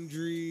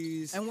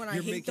boundaries. And what I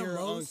you're hate making the her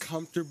most-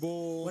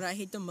 uncomfortable. What I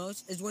hate the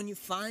most is when you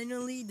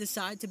finally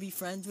decide to be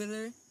friends with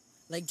her,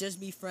 like just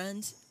be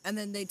friends, and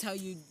then they tell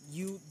you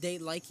they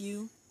like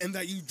you. and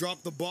that you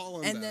dropped the ball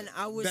on And that. then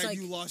I was that like,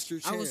 you lost your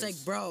chance. I was like,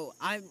 bro,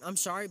 I'm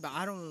sorry, but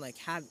I don't like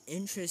have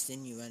interest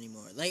in you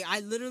anymore. Like I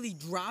literally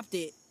dropped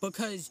it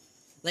because,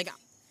 like,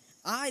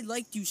 I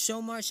liked you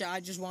so much that I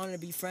just wanted to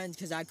be friends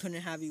because I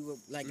couldn't have you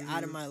like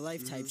out of my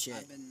life type shit.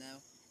 I've been now.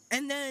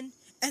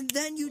 And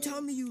then you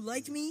tell me you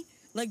like me?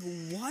 Like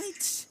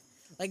what?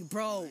 Like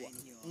bro,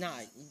 nah,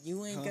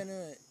 you ain't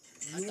gonna.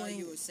 I You thought ain't.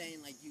 you were saying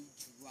like you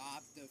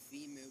dropped the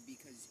female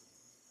because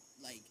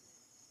like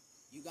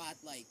you got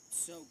like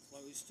so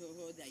close to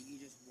her that you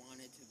just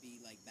wanted to be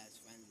like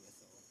best friends with her.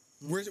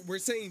 We're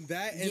saying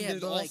that, and Yeah,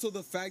 there's but, like- also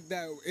the fact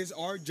that it's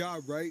our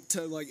job, right,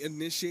 to like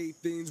initiate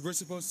things. We're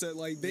supposed to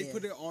like they Yeah.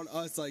 put it on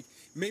us, like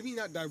maybe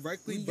not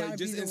directly, We but gotta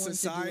just be the in ones to do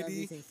society,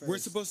 everything we're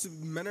first. supposed to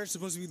men are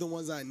supposed to be the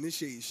ones that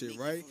initiate shit, Make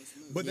the right? first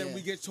move. But then Yeah.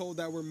 we get told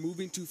that we're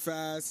moving too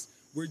fast,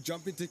 we're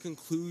jumping to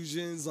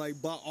conclusions,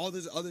 like but all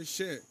this other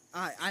shit.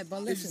 But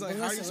It's just listen, like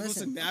but how are you listen, supposed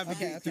listen. to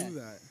navigate Okay. through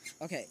that?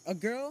 Okay, a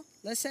girl,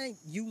 let's say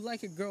you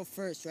like a girl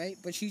first, right?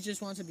 But she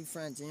just wants to be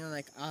friends, and you're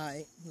like,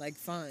 like,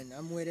 fine,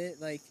 I'm with it.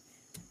 Like,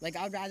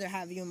 I'd rather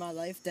have you in my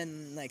life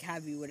than, like,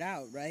 have you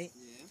without, right?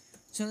 Yeah.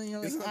 So then you're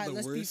like, Isn't that alright, the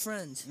let's be worst?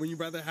 friends. When you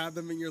rather have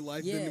them in your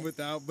life Yeah. than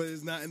without, but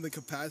it's not in the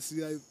capacity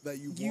that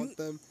you You- want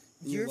them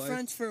in You're your life.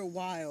 friends for a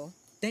while,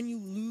 then you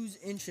lose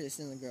interest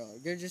in the girl.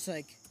 You're just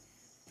like,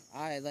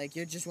 like,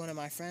 you're just one of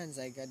my friends.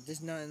 Like,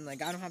 there's nothing,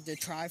 like, I don't have to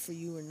try for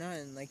you or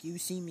nothing. Like, you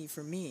see me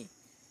for me.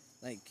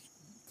 Like,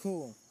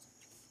 cool.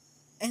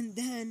 And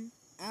then,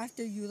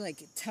 after you,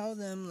 like, tell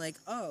them, like,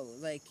 oh,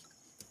 like,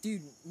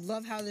 dude,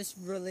 love how this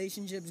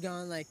relationship's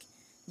gone. Like,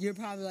 you're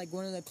probably, like,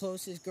 one of the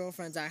closest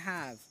girlfriends I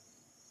have.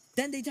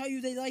 Then they tell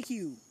you they like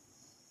you.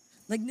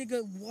 Like,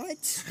 nigga,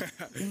 what?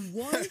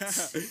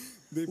 What?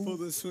 They pulled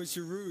the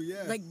switcheroo,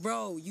 yeah. Like,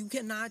 bro, you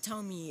cannot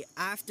tell me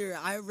after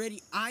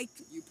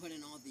You put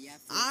in all the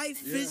effort. I and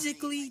you're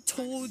physically trying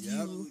to told Yep.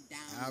 slow down.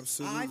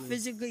 Absolutely. I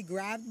physically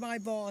grabbed my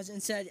balls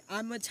and said,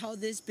 I'm gonna tell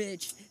this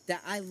bitch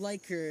that I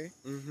like her.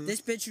 Mhm.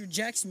 This bitch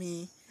rejects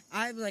me.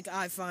 I'm like,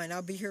 fine,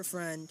 I'll be her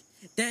friend.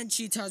 Then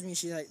she tells me,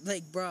 she's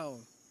like, bro.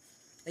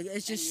 Like, it's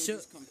And just you're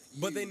so.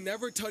 confused. But they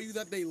never tell you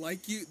that they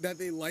like you, that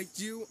they liked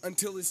you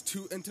until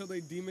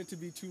they deem it to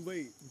be too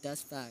late.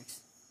 That's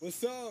facts.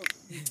 What's up?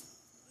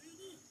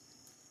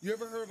 You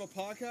ever heard of a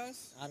podcast?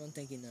 I don't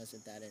think he knows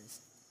what that is.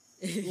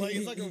 Like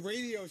it's like a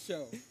radio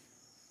show.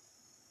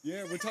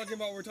 Yeah, we're talking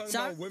about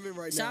women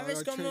right now. ¿Sabes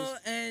our cómo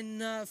trans- en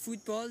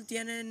fútbol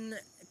tienen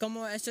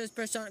como esas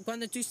personas,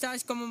 cuando tú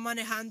estás como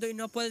manejando y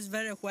no puedes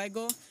ver el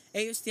juego,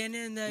 ellos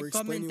tienen el We're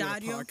explaining what a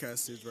comentario?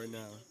 podcast is right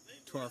now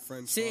to our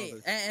friend's Sí,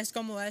 father. es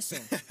como eso.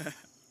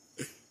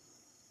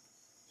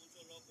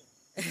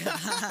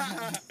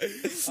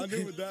 I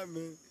knew what that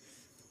meant.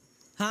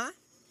 ¿Ah?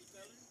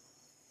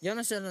 Yo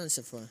no sé dónde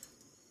se fue.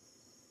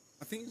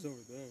 I think he's over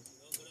there.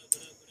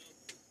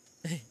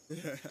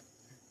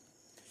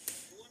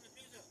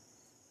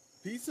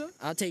 Pizza?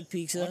 I'll take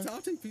pizza.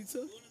 I'll take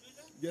pizza.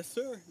 Yes,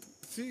 sir.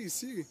 Sí,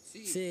 sí.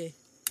 See, Sí.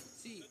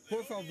 see,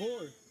 Por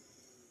favor.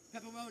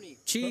 pepperoni.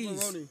 Cheese.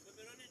 Pepperoni.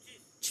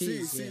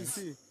 Cheese, Sí, sí, yes.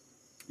 sí.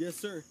 Yes,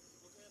 sir.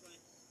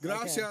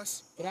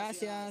 Gracias.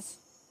 Gracias.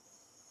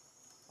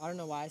 I don't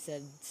know why I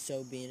said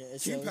so being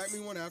it. Can you pack me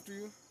one after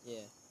you? Yeah.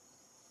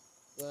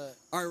 But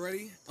All right,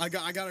 ready? I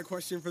got a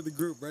question for the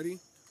group. Ready?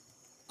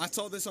 I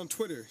saw this on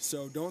Twitter,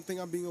 so don't think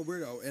I'm being a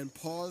weirdo. And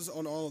pause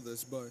on all of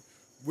this, but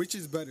which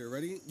is better?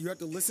 Ready? You have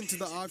to listen to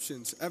the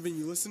options. Evan,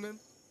 you listening?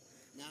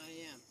 Now I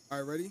am. All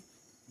right, ready?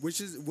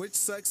 Which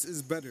sex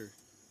is better?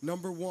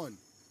 Number 1,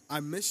 I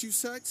miss you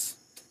sex.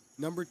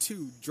 Number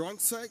 2, drunk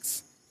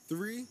sex.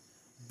 3,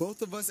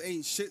 both of us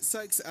ain't shit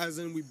sex, as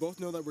in we both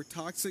know that we're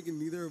toxic and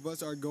neither of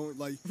us are going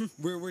like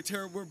we're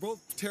terrible. We're both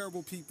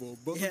terrible people.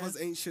 Both of Yeah. us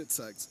ain't shit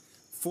sex.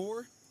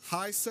 4,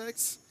 high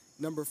sex.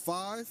 Number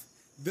 5,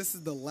 this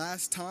is the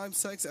last time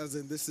sex, as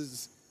in this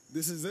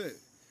is it.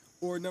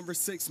 Or number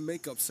 6,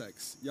 makeup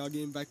sex. Y'all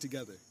getting back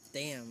together.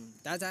 damn,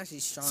 that's actually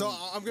strong. So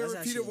I'm gonna That's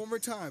repeat it actually- one more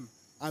time.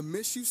 I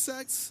miss you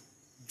sex,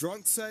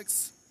 drunk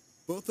sex,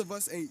 both of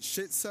us ain't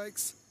shit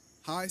sex,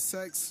 high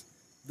sex,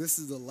 this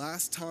is the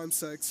last time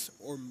sex,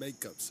 or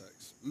makeup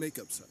sex.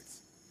 Makeup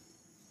sex.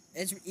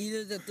 It's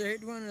either the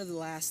third one or the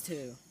last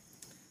two.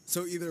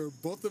 So either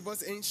both of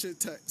us ain't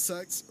shit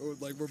sex, or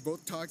like we're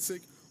both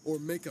toxic, or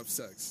makeup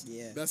sex.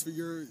 Yeah. That's what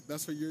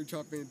you're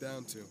chopping it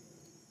down to.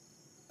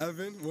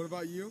 Evan, what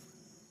about you?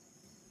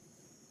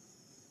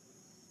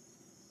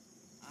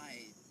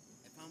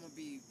 If I'm gonna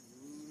be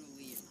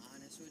brutally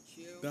honest with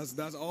you,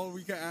 That's all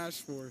we can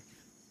ask for.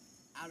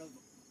 out of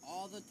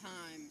all the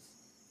times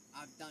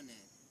I've done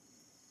it,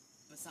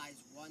 besides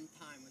one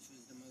time, which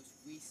was the most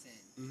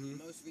recent, Mhm.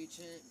 the most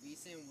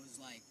recent was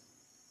like,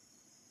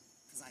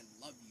 because I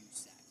love you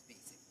sex,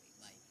 basically.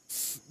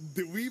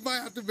 Like, We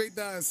might have to make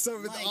that a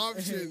seventh Like-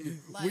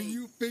 option like- when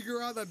you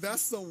figure out that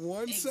that's the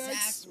one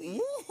sex. Exactly.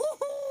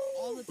 Woo-hoo-hoo!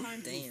 all the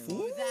times Damn.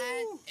 before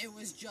that, Woo! it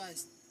was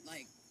just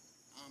like,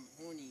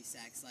 horny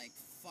sex, like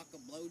fuck a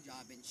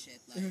blowjob and shit.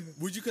 Like,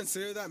 Would you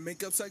consider that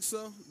makeup sex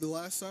though? The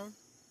last time,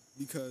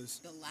 because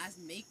the last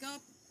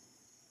makeup,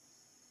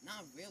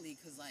 not really,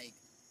 because like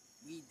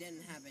we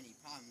didn't have any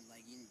problems.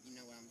 Like, you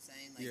know what I'm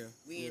saying? Like, Yeah,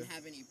 we yeah. didn't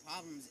have any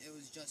problems. It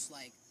was just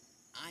like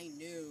I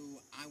knew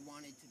I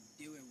wanted to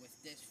do it with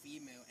this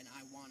female, and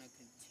I want to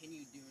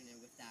continue doing it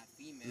with that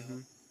female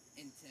Mhm.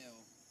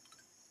 until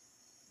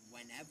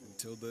whenever.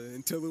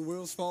 until the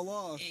wheels fall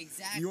off.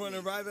 Exactly. You want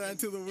to ride that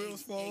until the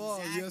wheels fall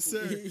off? Yes,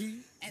 sir.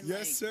 And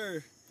Yes, like,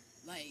 sir.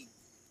 like,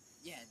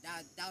 yeah,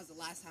 that was the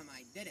last time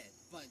I did it.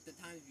 But the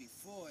times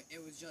before,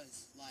 it was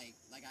just like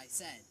I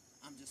said,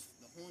 I'm just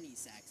the horny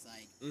sex.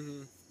 Like,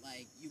 Mm-hmm.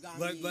 like you got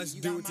Let's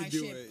you do got it to my do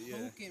shit it, yeah.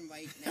 poking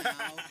right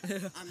now.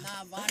 I'm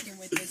not rocking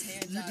with this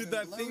hands You out did of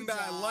that thing that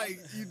I blowjob.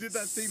 liked. You did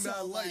that thing that I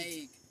So, liked.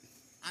 like,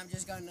 I'm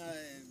just gonna,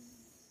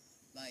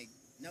 like,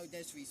 no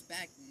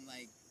disrespect, and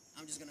like,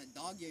 I'm just gonna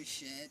dog your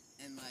shit,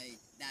 and like,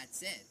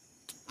 that's it.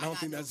 I don't got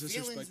think no that's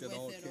disrespect feelings at with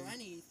all, it King. or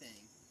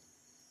anything.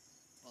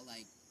 But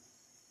like,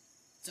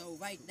 so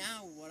right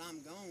now, what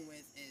I'm going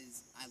with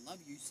is I love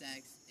you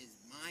sex is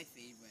my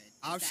favorite.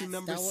 Option That's-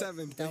 number That wa-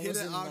 7, the that hidden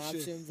wasn't an option.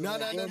 option, No, but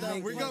no, no, we'll no.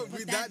 make We're one. going.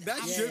 But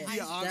That I'm should saying- be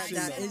an option.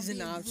 that though. is an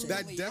being option. That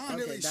brutally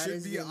definitely Okay, that should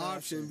is be an an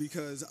option option.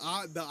 because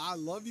I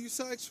love you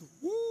sex.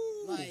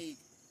 Woo. Like,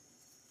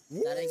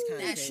 Woo. That is kinda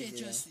that crazy, shit though.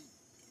 just,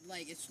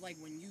 like, it's like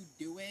when you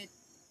do it,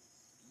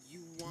 you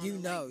want You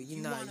know, like, you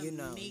you know, wanna you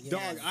know, make you Dog,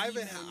 that I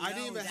female didn't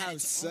know even that have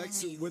it's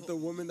sex only with the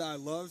woman that I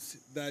loved.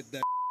 That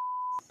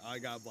I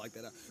gotta block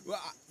that out. Well,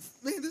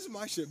 man, this is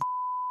my shit.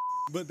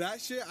 But that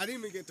shit, I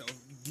didn't even get to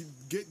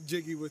get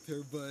jiggy with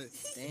her. But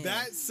Damn.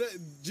 that said,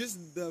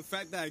 just the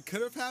fact that it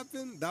could have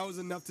happened, that was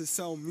enough to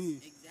sell me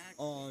Exactly.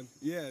 on.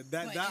 Yeah,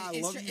 that But I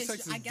it's love ju- you it's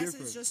sex ju- is I guess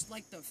different. it's just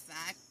like the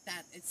fact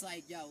that it's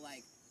like, yo,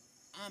 like,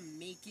 I'm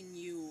making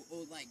you,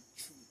 or like,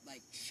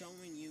 like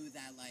showing you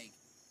that, like,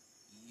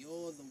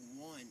 you're the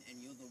one,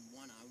 and you're the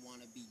one I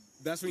want to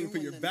That's when you You're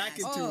put your one of the back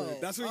into nasty-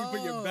 it. That's when you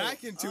put your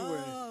back into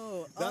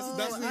it.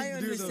 That's when I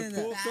you do the understand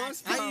full that.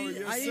 thrust I power. u-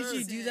 Yes, I sir.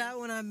 usually do that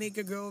when I make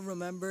a girl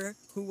remember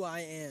who I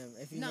am.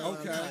 If you know No, what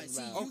Okay. I'm no, talking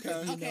see, about. you Okay.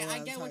 could- You okay, know I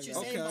I'm get what you're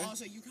talking saying, about. but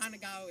also you kind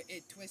of got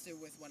it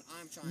twisted with what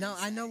I'm trying No, to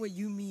say. I know what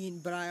you mean,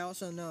 but I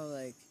also know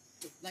like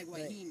Like what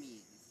Like- he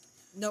means.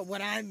 no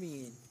what I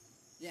mean.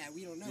 Yeah,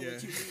 we don't know Yeah.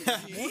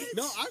 what you mean.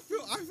 No, I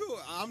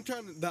feel I'm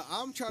trying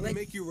to Like-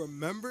 make you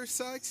remember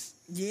sex.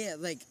 Yeah,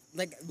 like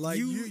Like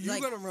you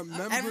like, gonna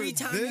remember every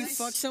time you this.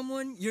 fuck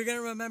someone, you're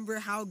gonna remember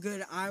how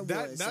good I was.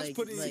 That's like,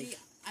 putting- like See,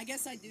 I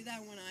guess I do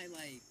that when I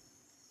like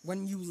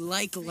when you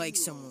like single.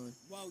 someone.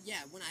 Well,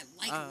 yeah, when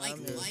I like,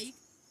 yeah.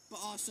 but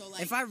also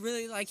like. If I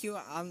really like you,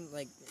 I'm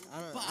like I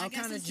don't know. but I I'll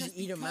guess kind of it's just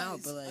eat them out,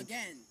 because, but like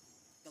again,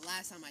 the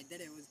last time I did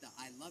it was the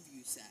I love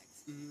you sex.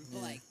 Mhm. But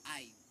Yeah. like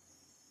I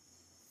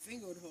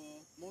fingered her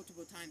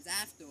multiple times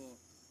after,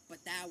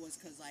 but that was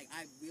because like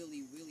I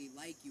really, really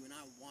like you and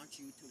I want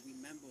you to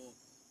remember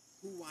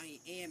who I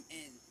am,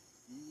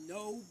 and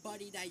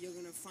nobody that you're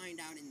gonna find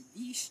out in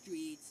these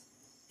streets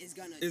is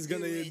gonna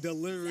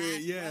deliver that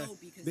it. Yeah, well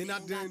because they're they not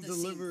don't got gonna the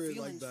deliver same it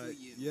like feelings for that.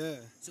 you. Yeah.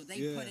 So they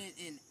Yeah. put it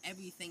in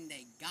everything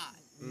they got.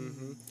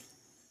 Mm-hmm.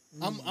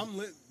 I'm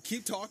lit.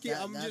 Keep talking.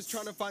 I'm That's- just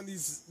trying to find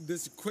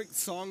this quick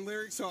song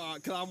lyrics, so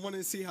cause I want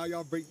to see how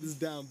y'all break this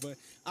down. But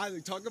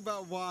Isaac, talk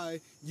about why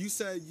you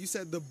said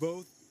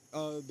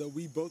the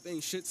we both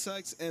ain't shit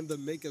sex and the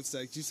makeup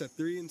sex. You said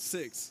 3 and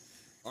 6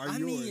 are I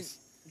yours. mean,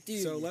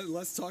 dude. So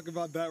let's talk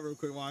about that real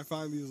quick while I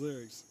find these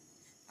lyrics.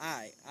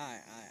 Alright.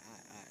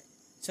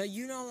 So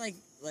you know,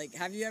 like,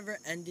 have you ever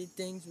ended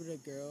things with a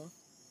girl?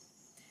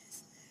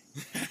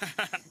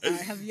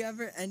 Have you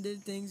ever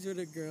ended things with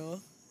a girl?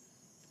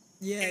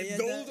 Yeah, And yeah.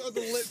 those are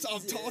the lips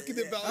I'm talking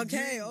about.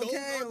 Okay, dude. Those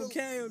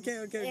okay, are the-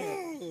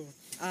 okay. Oh.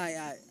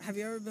 Alright. Have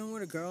you ever been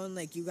with a girl and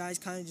like you guys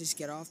kind of just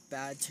get off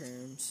bad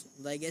terms?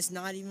 Like it's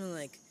not even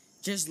like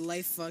just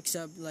life fucks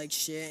up like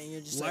shit, and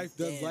you're just Life like,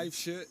 does damn. life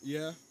shit.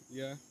 Yeah.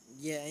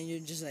 Yeah, and you're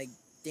just like,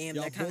 damn,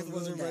 Y'all that kind both of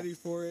wasn't ruined that. ready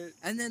for it.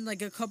 And then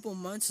like a couple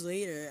months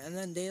later, and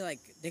then they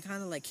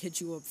kind of like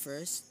hit you up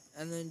first,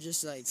 and then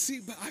just like See,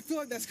 but I feel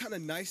like that's kind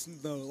of nice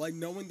though. Like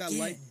knowing that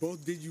Yeah. life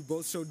both did you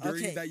both so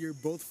dirty Okay. that you're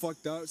both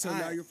fucked up. So now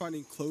Alright. you're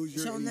finding closure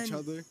So in then- each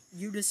other.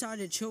 you decide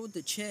to chill with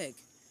the chick,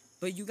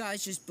 but you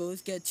guys just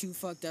both get too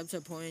fucked up to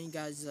a point. You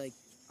guys like,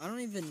 I don't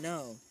even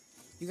know.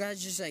 You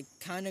guys just like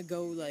kind of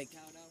go like,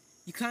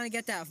 you kind of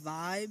get that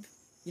vibe.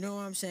 You know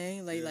what I'm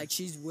saying? Like Yeah. like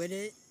she's with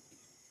it.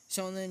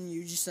 So then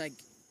you just like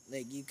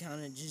you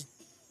kind of just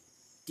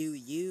do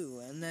you,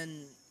 and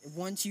then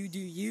once you do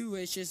you,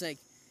 it's just like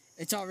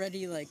it's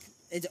already like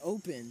it's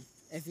open.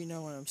 If you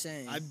know what I'm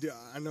saying.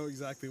 I know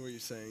exactly what you're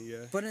saying.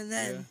 Yeah. But and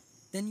then Yeah.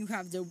 then you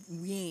have the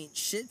we ain't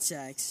shit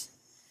sex,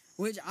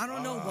 which I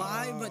don't know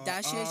why, but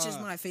that shit's just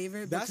my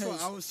favorite. That's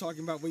because what I was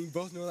talking about when you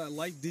both know that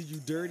life did you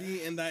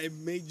dirty and that it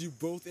made you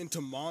both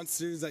into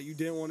monsters that you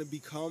didn't want to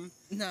become.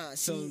 nah,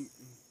 So see,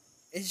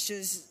 it's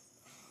just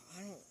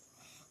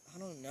I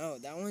don't know.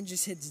 That one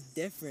just hits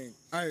different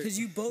Alright. because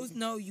you both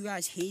know you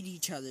guys hate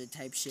each other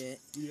type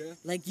shit. yeah.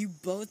 Like you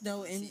both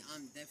know in See,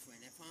 I'm different.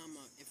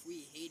 If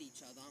we hate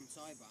each other, I'm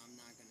sorry, but I'm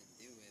not gonna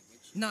do it.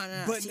 Which no.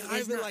 But see, not it's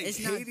even not, like it's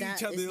hate not each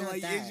that, other. It's not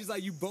Like that. it's just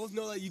like you both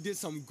know that you did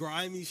some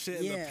grimy shit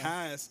in the Yeah.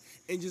 past,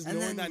 and just And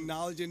knowing then- that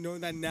knowledge and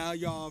knowing that now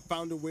y'all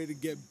found a way to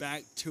get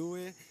back to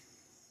it.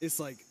 It's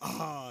like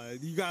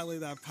you gotta lay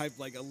that pipe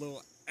like a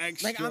little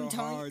extra Like, I'm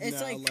telling you, hard it's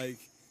now, like-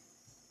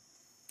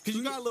 because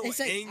you got a little It's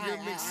like, anger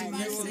I- mixed I- in I-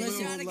 you, a listen, little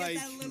you gotta like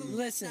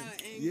Listen.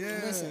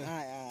 Yeah. Listen,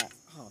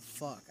 oh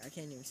fuck, I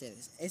can't even say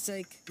this. It's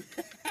like,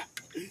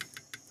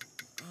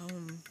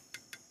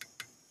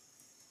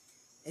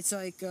 it's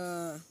like,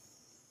 I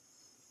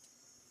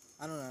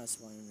don't know how to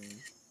explain it, man.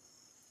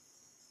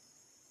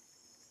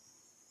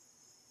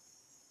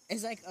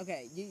 It's like,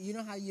 okay, you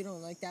know how you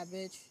don't like that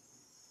bitch?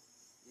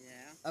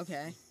 yeah.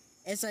 Okay.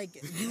 It's like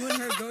you and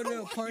her go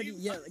to a party.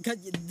 Yeah, cause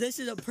this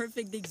is a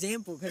perfect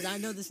example. Cause I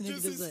know this nigga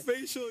just does his like.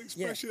 facial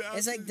Yeah, expression.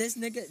 it's like after- this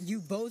nigga. You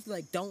both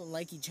like don't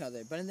like each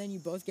other, but then you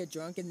both get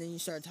drunk and then you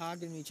start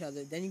talking to each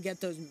other. Then you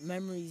get those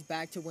memories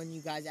back to when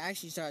you guys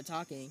actually started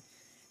talking.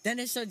 Then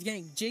it starts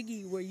getting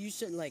jiggy where you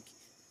start like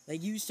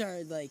you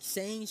start like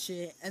saying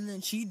shit, and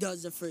then she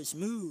does the first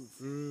move,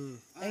 Mm.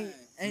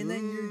 and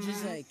then you're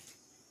just like,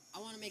 I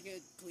want to make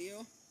it clear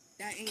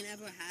that ain't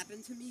ever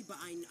happened to me, but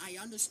I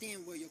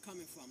understand where you're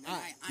coming from.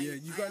 Like, Yeah,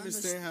 you can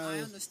understand how- I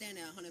understand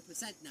it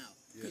 100% now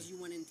because Yeah.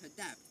 you went into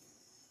depth.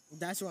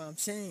 that's what I'm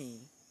saying.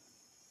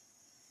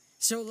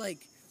 So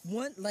like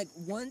one,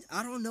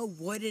 I don't know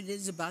what it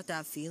is about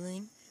that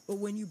feeling, but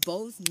when you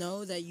both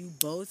know that you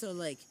both are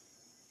like,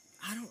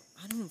 I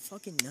don't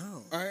fucking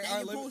know. All right, That all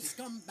you're right. both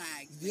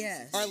scumbags. Yeah.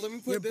 basically. All right, let me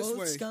put You're it this both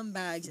way.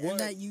 scumbags, What- and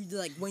that you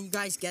like when you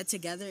guys get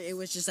together, it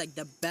was just like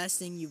the best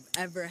thing you've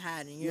ever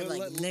had, and you're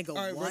like, nigga, all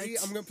right, what? ready?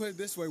 I'm gonna put it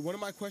this way. One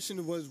of my questions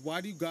was,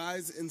 why do you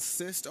guys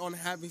insist on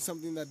having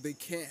something that they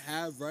can't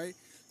have, right?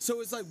 So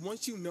it's like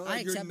once you know I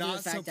that you're accept not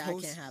the fact that I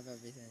supposed, can't have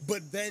everything.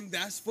 but then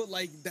that's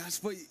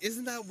what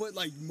isn't that what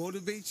like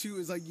motivates you?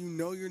 Is like you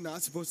know you're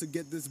not supposed to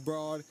get this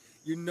broad,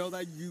 you know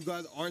that you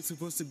guys aren't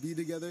supposed to be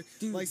together.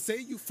 Dude. Like, say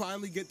you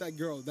finally get that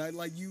girl that,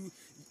 like, you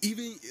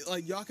even,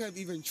 like, y'all could have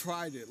even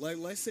tried it. Like,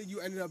 let's say you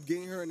ended up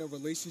getting her in a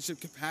relationship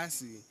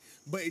capacity,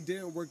 but it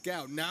didn't work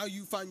out. Now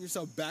you find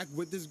yourself back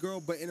with this girl,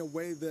 but in a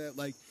way that,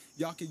 like,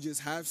 y'all can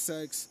just have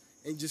sex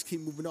and just keep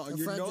moving on. A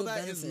You friends know with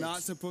that it's not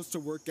benefits. supposed to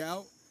work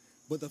out,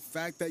 but the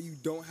fact that you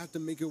don't have to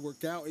make it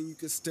work out and you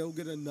can still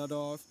get a nut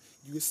off,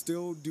 you can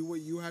still do what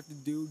you have to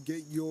do,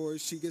 get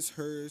yours, she gets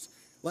hers.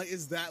 Like,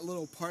 it's that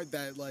little part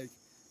that, like,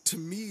 to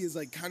me is,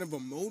 like, kind of a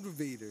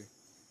motivator.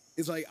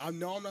 It's like, I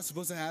know I'm not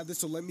supposed to have this,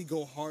 so let me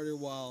go harder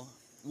while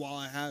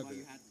I have While it.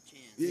 you have the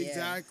chance. Yeah.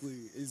 Exactly.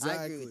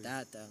 I agree with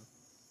that though.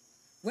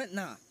 What?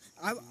 Nah.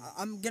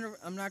 I'm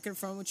not gonna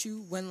front with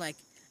you when like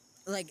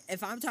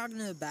if I'm talking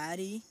to a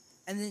baddie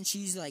and then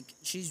she's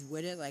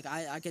with it, like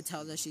I could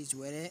tell that she's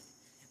with it.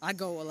 I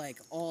go like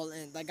all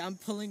in, like I'm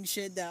pulling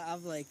shit that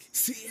I've like.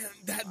 See,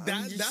 I'm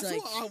that's just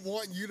like- what I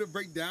want you to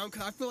break down.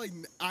 Cause I feel like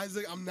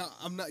Isaac, I'm not.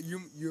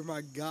 You're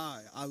my guy.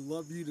 I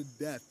love you to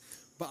death.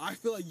 But I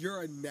feel like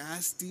you're a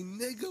nasty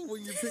nigga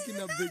when you're picking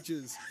up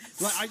bitches.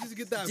 Like, I just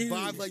get that Dude.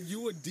 vibe. Like, you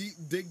would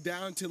dig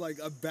down to, like,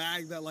 a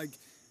bag that, like,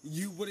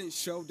 you wouldn't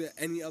show to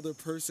any other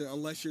person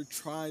unless you're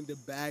trying to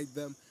bag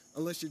them,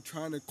 unless you're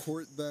trying to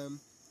court them.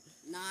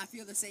 Nah, I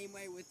feel the same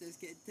way with this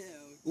kid too.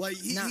 Like,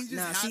 he just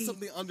has see,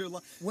 something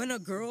underlying. When a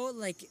girl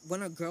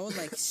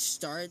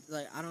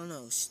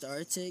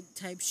starts it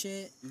type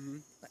shit.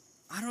 Mhm. Like,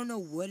 I don't know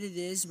what it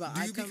is, but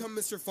Do you become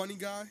Mr. Funny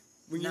Guy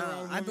when you're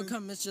around I women?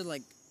 become Mr.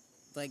 like.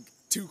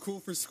 Too cool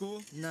for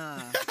school? Nah,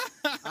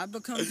 I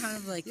become kind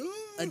of like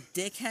a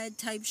dickhead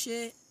type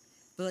shit,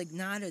 but like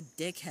not a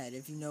dickhead,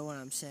 if you know what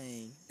I'm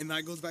saying. And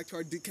that goes back to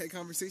our dickhead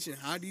conversation.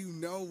 How do you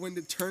know when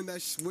to turn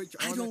that switch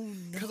on? I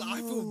don't Because I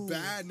feel know.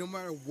 bad no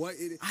matter what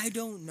it is. I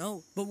don't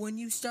know, but when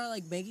you start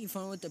like making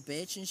fun with the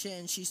bitch and shit,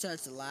 and she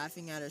starts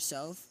laughing at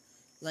herself,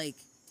 like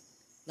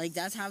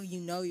that's how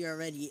you know you're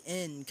already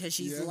in, because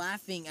she's Yeah.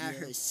 laughing at Yeah.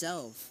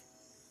 herself.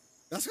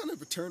 That's kind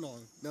of a turn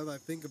on, now that I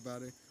think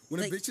about it. When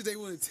Like- a bitch is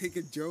able to take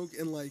a joke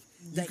and, like,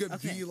 you Like, could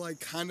okay. be,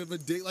 like, kind of a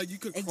dick. Like, you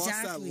could cross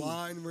that Exactly.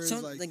 line where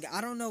So it's like, I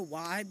don't know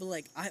why, but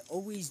like I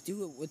always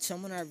do it with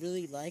someone I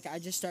really like. I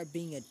just start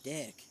being a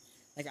dick.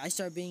 Like I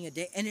start being a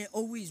dick, and it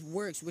always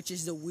works, which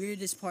is the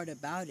weirdest part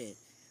about it,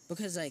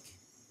 because like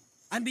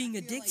I'm being a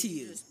I feel dick like to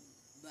you. Just,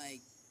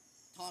 like,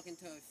 talking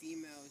to a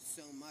female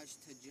so much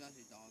to judge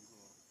a dog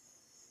hole.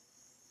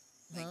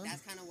 Like, Huh?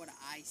 that's kind of what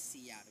I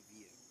see out of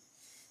you.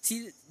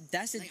 See,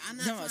 that's the Like, I'm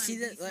not trying see to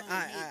that. be Like,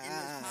 funny in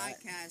this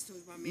podcast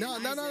towards my man no.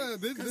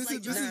 Isaac, This 'cause, is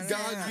like, this no, is no,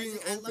 God no, being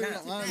I love open you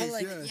and to honest. death.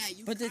 like, Yeah.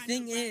 you but the kind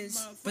thing of is,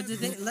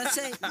 motherfucker. let's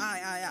say,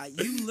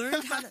 you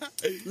learned how to,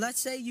 let's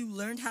say you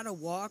learned how to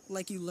walk,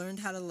 like you learned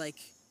how to like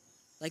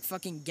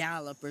fucking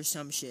gallop or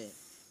some shit.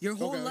 Your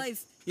whole Okay.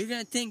 life, you're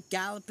gonna think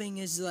galloping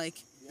is like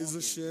Is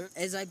the shit.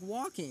 like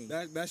walking.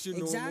 That's your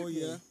normal,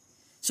 Exactly. yeah.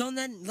 So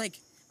then, like,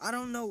 I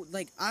don't know,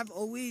 like, I've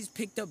always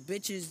picked up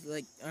bitches,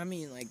 like, I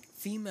mean, like,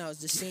 females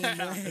the same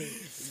way.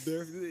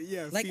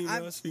 Yeah, Like,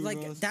 females.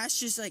 like, that's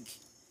just, like,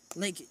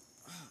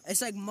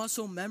 it's like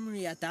muscle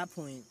memory at that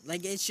point.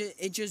 Like,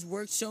 it just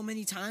worked so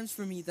many times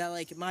for me that,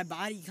 like, my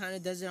body kind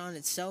of does it on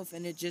itself,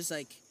 and it's just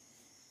like,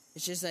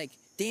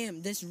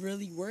 damn, this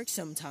really works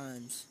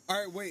sometimes. All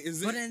right, wait,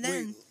 is it? But and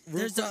then, wait, real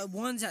there's quick. the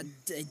ones that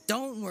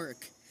don't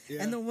work.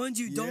 Yeah. And the ones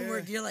you don't Yeah.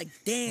 work, you're like,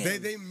 damn.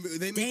 They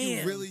make you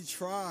Damn. really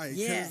try. 'Cause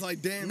Yeah. it's like,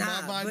 damn,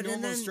 Nah, my but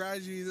normal then-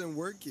 strategy isn't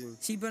working.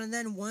 See, but and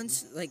then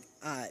once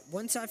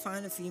I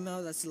find a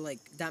female that's like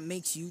that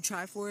makes you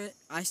try for it,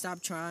 I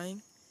stop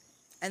trying,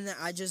 and then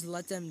I just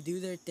let them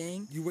do their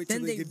thing. You wait then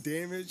till they get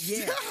damaged.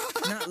 Yeah.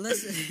 Now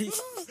listen.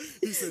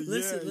 He said,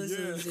 listen, yeah,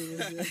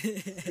 yeah.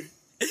 listen.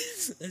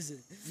 Listen.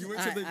 You wait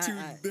till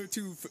they're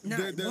too Now,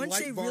 their once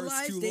light they bar is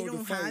realize too they low to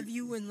don't fight. have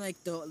you in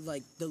like the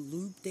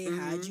loop they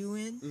had you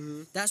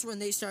in, that's when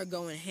they start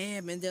going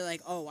ham, and they're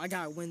like, "Oh, I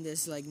gotta win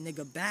this like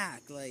nigga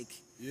back."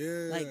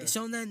 Yeah.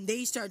 So then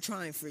they start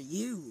trying for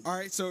you. All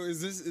right, so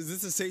is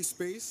this a safe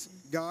space,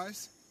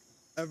 guys?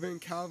 Evan,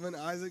 Calvin,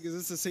 Isaac, is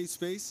this a safe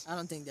space? I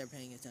don't think they're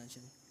paying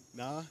attention.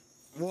 Nah. I'm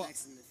Well,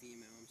 texting the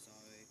female, I'm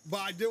sorry. but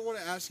I did want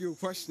to ask you a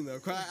question though.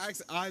 'Cause I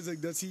asked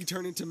Isaac, does he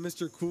turn into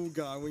Mr. Cool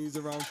Guy when he's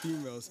around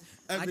females?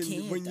 Evan,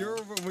 can't, when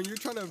though. you're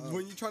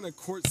trying to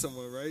court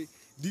someone, right?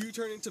 Do you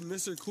turn into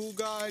Mr. Cool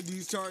Guy? Do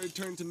you turn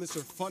into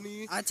Mr.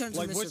 Funny? I turn to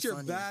like, Mr. what's your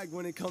Funny. bag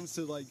when it comes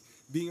to like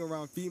being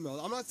around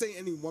females? I'm not saying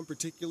any one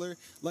particular.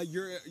 Like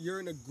you're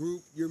in a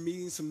group, you're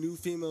meeting some new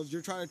females,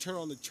 you're trying to turn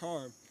on the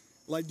charm.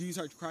 Like, do you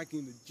start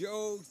cracking the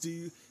jokes? Do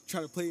you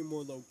try to play it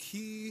more low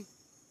key?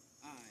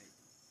 Alright.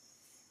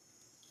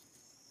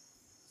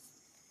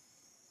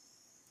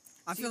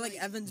 I See, feel like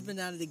like- Evan's been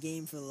out of the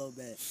game for a little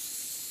bit.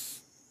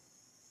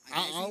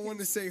 I don't want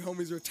to say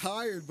homie's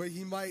retired, but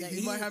he might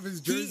Like, have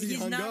his jersey he's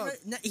hung not up.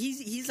 no,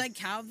 he's like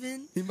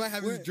Calvin. He might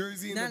have where- his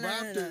jersey in no, the no,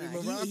 no, no, Raptors. no.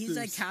 In the Raptors. He's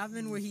like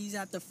Calvin, where he's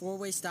at the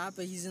four-way stop,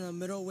 but he's in the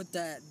middle with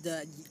the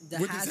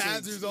with his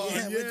hazards on.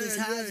 Yeah, with his He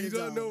hazards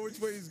don't on. know which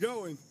way he's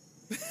going.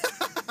 I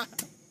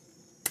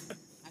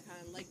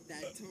kind of like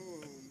that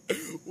tone.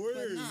 But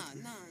Word. nah.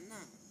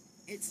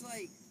 It's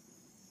like,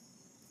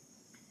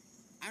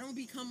 I don't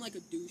become like a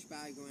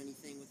douchebag or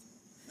anything with.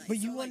 Like, But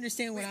so, you like,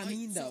 understand what wait, I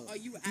mean, though. So are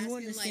you Do asking you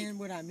understand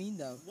like what I mean,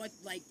 though? what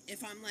like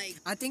if I'm like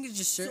I think it's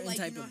just So, certain like,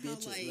 you type know of how,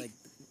 bitches, like-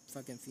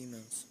 fucking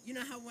females. you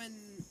know how when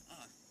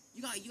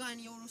you got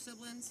any older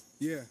siblings?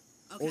 Yeah.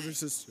 Okay. Older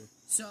sister.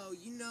 So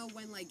you know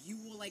when like you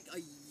were like a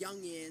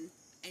youngin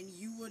and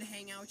you would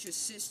hang out with your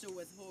sister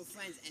with her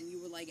friends and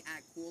you would like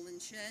act cool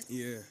and shit.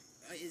 Yeah.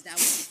 Is that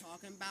what you're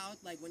talking about?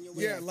 Like when you're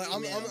with Yeah, a like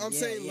I'm female?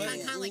 saying, yeah.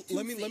 Kinda like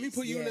let me Two-Face.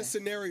 put you in Yeah. a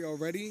scenario.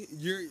 Ready?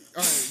 You're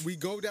all right. We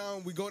go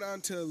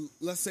down to,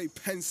 let's say,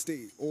 Penn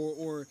State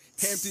or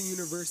Hampton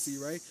University,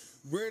 right?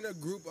 We're in a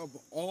group of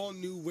all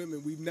new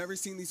women. We've never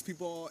seen these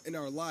people in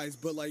our lives,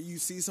 but like you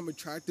see some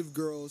attractive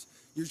girls.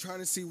 You're trying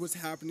to see what's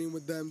happening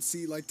with them.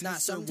 See, like, Nah,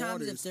 test their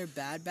sometimes if waters. they're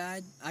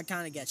bad, I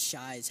kind of get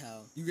shy as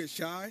hell. You get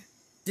shy.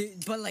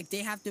 But like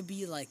they have to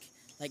be like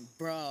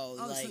bro,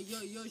 Oh, like so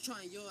you're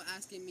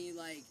asking me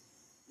like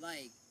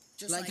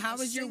just like how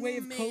a is your way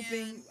of single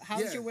coping? man- How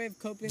is Yeah. your way of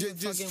coping Just,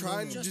 with just fucking trying,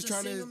 women? Just just a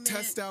trying to single man.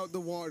 test out the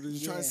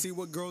waters. Trying Yeah. to see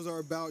what girls are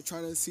about.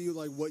 Trying to see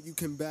like what you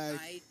can bag.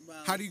 Right,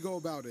 well, How do you go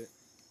about it?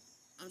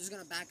 I'm just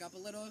gonna back up a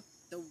little.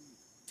 The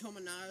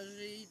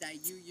terminology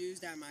that you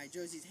used that my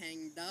jersey's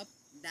hanged up,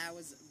 that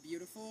was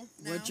beautiful.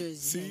 Now. What jersey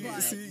See- hang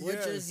up? see, What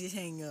yeah. jersey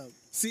hang up?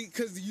 See,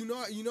 cause you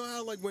know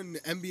how like when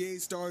NBA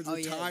stars Oh,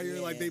 yeah, retire,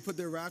 like yeah. they put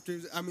their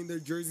their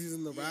jerseys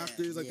in the Yeah,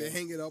 rafters, like they yeah.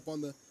 hang it up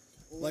on the.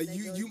 Or Like they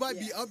you go- might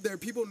be yeah. up there.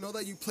 People know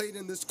that you played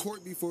in this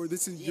court before.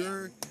 This is Yeah.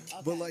 your,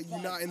 Okay, but like you're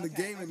not in the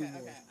game okay,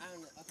 anymore. Okay, I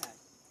don't know. Okay,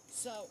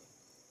 so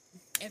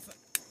if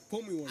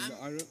Pull me one. I'm,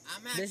 I don't.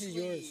 I'm actually, This is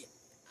yours.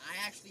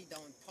 I actually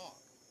don't talk.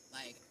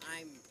 Like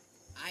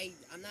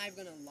I'm not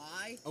even gonna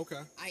lie.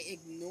 Okay. I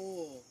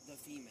ignore the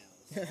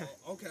females.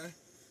 Okay.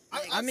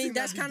 Like, I mean seen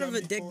that's that be kind of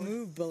done a dick before.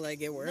 move, but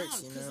like it works,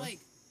 no, you because know. like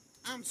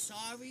I'm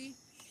sorry,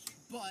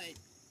 but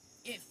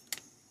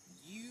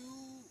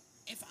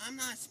if I'm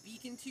not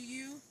speaking to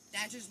you,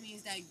 that just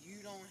means that you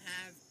don't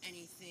have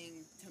anything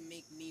to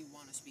make me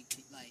want to speak to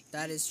you. Like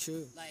That is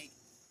true. like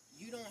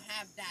you don't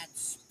have that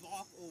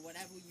spark or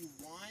whatever you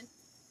want.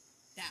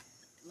 That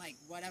like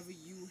whatever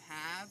you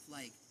have,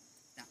 like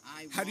that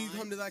I. How do you want.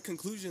 come to that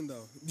conclusion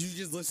though? Do you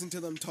just listen to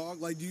them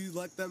talk? Like, do you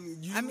let them?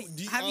 I mean,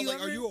 do you, have you like,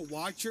 are ever- you a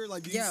watcher?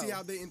 Like, do you Yo. see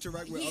how they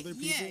interact with other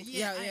people?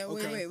 Yeah,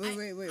 Okay.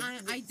 wait.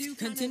 I do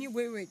Continue.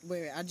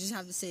 Wait. I just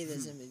have to say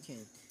this in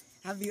between.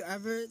 Have you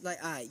ever like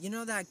you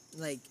know that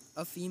like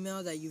a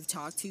female that you've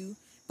talked to,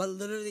 but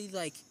literally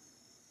like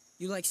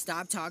you like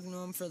stop talking to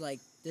them for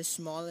like the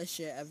smallest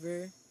shit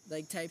ever,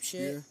 like type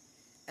shit, Yeah.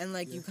 and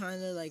like Yeah. you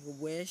kind of like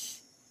wish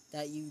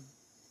that you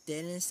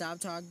didn't stop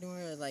talking to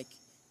her, or, like,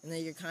 and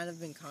then you're kind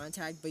of in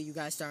contact, but you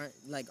guys aren't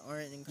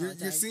in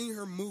contact. You're seeing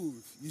her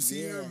move. You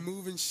see her Yeah.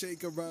 move and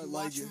shake around You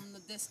like. watch from the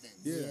distance.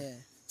 Yeah.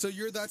 So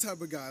you're that type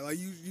of guy. Like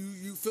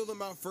you fill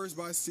them out first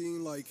by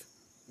seeing like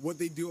what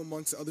they do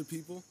amongst other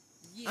people.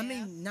 Yeah, I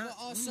mean, not- But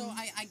also,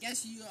 I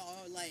guess you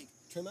are like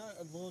Turn that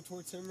a little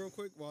towards him real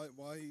quick while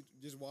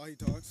he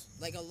talks.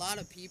 a lot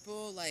of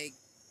people like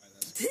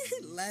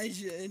Alright,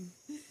 legend.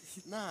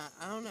 Nah,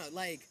 I don't know.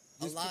 Like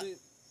Just a lot. put it-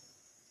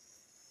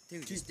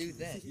 Dude, just do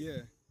this. Yeah.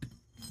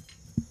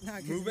 Nah,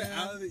 'cause Move it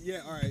now- out of it.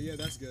 Yeah. All right. Yeah,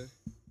 that's good.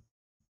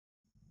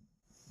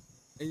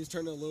 And just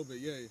turn it a little bit.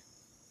 Yeah.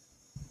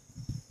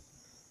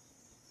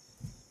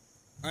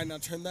 All right. Now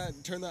turn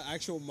that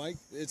actual mic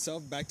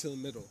itself back to the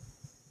middle.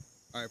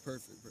 All right.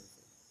 Perfect.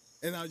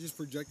 And I'll just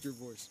project your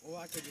voice. Or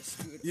I could just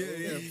scoot Yeah, over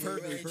yeah, and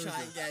perfect, really try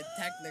perfect. and get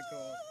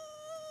technical.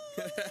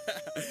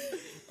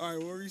 All right.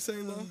 What were you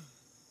saying though?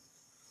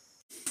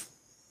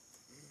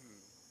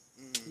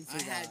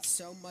 I had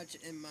so much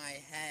in my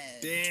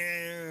head.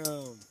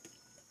 Damn.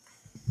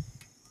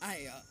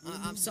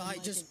 I'm sorry.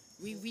 Just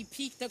we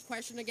repeat the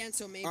question again,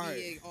 so maybe Alright.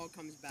 it all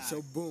comes back.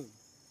 So boom,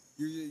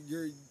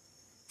 you're.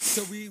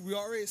 So we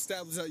already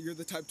established that you're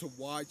the type to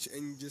watch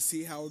and just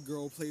see how a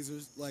girl plays her,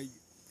 like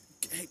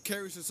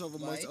carries herself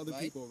amongst Right, other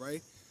right. people,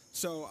 right?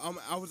 So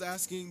I was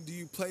asking, do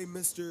you play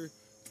Mr.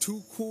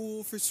 Too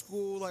Cool for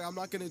school? Like I'm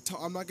not gonna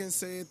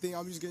say anything.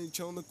 I'm just gonna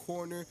chill in the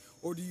corner.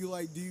 Or do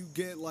you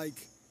get like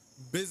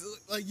busy?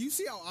 Like you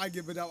see how I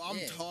give it out. I'm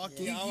Yeah,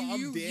 talking. yeah. I'm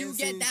You dancing.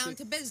 get and down shit.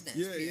 to business.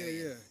 Yeah,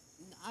 period.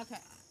 yeah. Okay.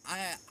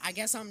 I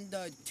guess I'm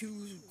the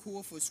too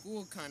cool for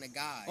school kind of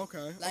guy.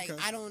 Okay, Like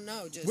okay. I don't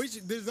know, just Which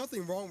there's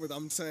nothing wrong with.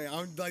 I'm saying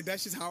I'm like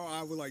that's just how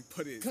I would like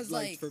put it. 'Cause,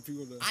 like like, for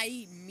people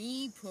to.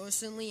 me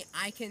personally,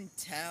 I can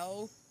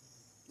tell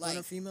when a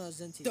like female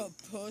is into the you.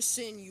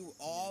 person you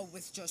are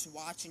with just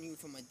watching you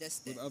from a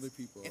distance. With other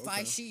people. If okay.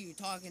 I see you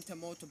talking to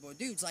multiple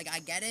dudes, like I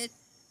get it,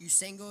 you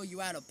single,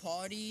 you at a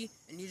party,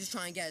 and you just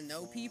trying to get to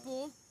know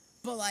people.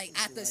 But like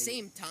at the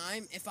same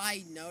time, if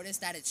I notice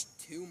that it's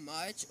too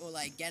much or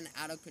like getting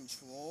out of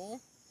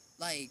control,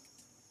 like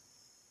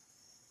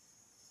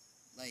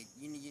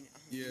you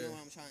Yeah. know what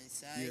I'm trying to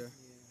say. Yeah.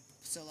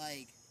 So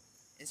like,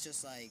 it's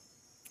just like,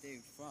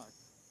 dude, fuck.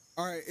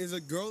 All right, is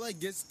a girl that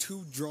gets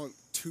too drunk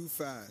too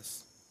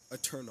fast a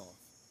turnoff?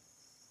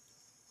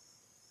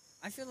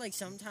 I feel like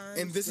sometimes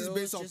And this is girls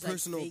based off just, like,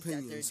 personal fake that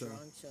opinion, they're so.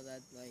 drunk so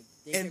that like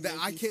they And can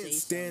I make you can't say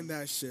stand something.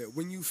 that shit.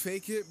 When you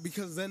fake it,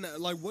 because then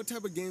like what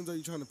type of games are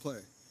you trying to play?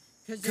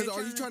 Because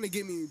are you trying to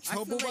get me in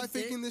trouble by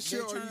thinking this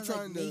shit, or are you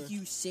trying to make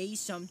you say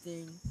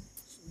something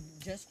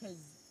just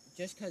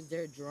because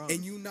they're drunk?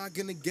 And you not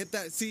gonna get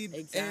that. See,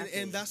 Exactly.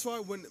 and that's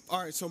why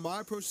all right, so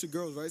my approach to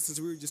girls, right? Since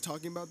we were just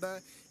talking about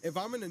that, if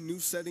I'm in a new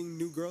setting,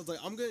 new girls, like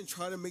I'm gonna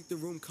try to make the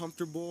room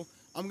comfortable.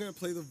 I'm gonna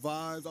play the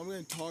vibes. I'm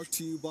gonna talk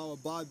to you, blah blah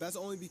blah. That's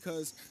only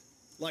because,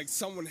 like,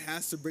 someone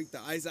has to break the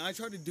ice, and I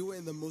try to do it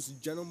in the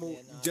most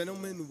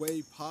gentleman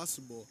way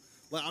possible.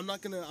 Like I'm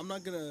not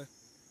gonna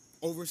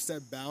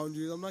overstep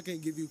boundaries. I'm not gonna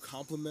give you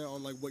compliment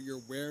on like what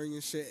you're wearing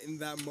and shit in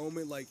that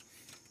moment. Like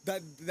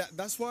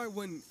that's why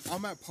when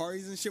I'm at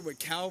parties and shit with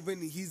Calvin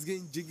and he's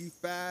getting jiggy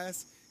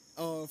fast,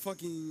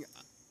 fucking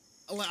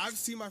like I've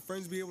seen my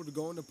friends be able to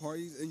go into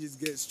parties and just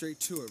get straight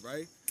to it,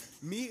 right?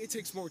 Me, it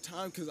takes more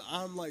time because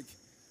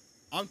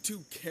I'm too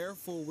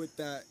careful with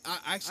that.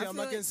 I'm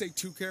not gonna say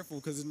too careful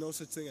because there's no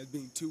such thing as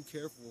being too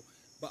careful,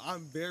 but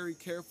I'm very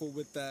careful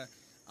with that.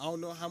 I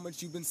don't know how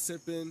much you've been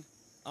sipping.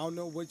 I don't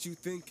know what you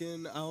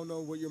thinking. I don't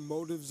know what your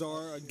motives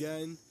are.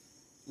 Again,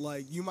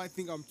 like you might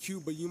think I'm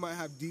cute, but you might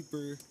have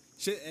deeper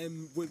shit.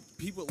 And with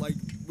people like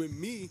with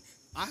me,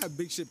 I have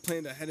big shit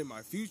planned ahead in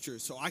my future,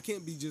 so I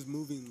can't be just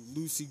moving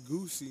loosey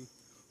goosey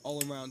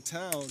all around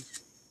town,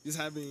 just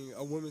having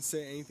a woman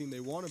say anything they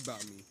want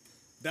about me.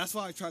 That's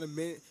why I try to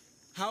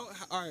all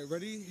right,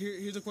 ready?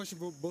 Here's a question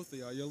for both of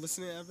y'all. You're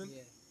listening, Evan?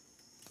 Yeah.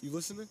 You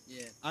listening?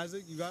 Yeah.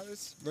 Isaac, you got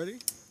this? Ready?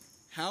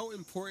 How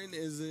important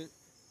is it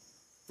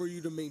for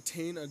you to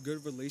maintain a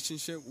good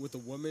relationship with a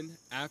woman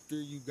after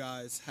you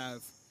guys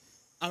have,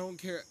 I don't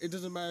care, it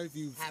doesn't matter if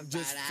you Have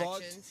just bad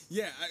fucked. actions?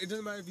 Yeah, it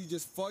doesn't matter if you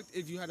just fucked,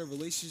 if you had a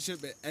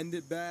relationship, it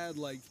ended bad,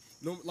 like,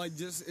 no, like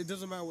just, it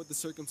doesn't matter what the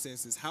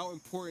circumstances. How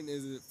important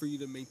is it for you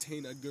to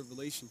maintain a good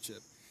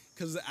relationship?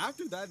 Because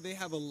after that, they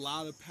have a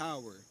lot of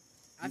power.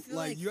 I feel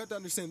like you have to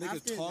understand, they could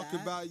after talk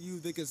that- about you,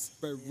 they could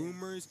spread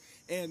rumors,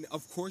 and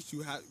of course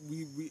you have,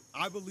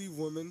 I believe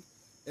women,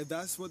 if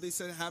that's what they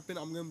said happened,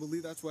 I'm going to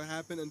believe that's what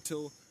happened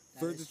until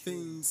further is true.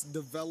 things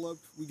develop,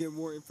 we get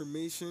more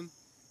information.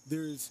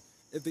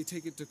 If they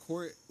take it to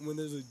court, when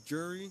there's a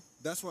jury,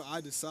 that's when I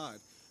decide.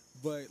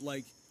 But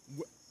like,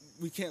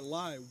 we can't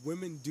lie,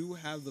 women do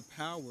have the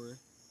power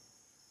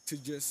to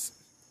just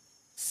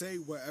say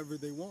whatever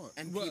they want.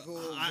 And Well, people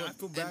I would-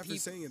 feel and bad for peop-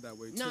 saying it that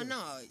way too.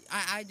 No,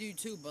 I do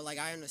too, but like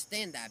I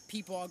understand that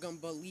people are gonna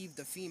believe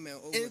the female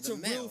over And it's the a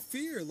male. real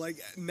fear. Like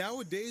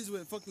nowadays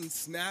with fucking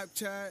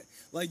Snapchat,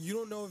 like you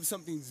don't know if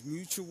something's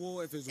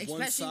mutual, if it's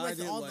one especially sided.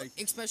 with all, Like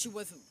especially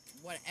with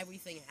what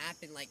everything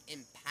happened like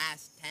in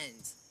past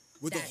tense.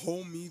 with that- the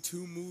whole Me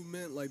Too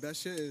movement, like that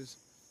shit is.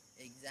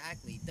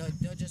 Exactly,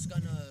 they're just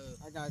gonna.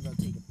 I gotta go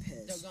take a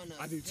piss. They're gonna.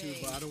 I do too,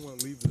 think, but I don't want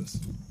to leave this.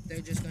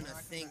 They're just gonna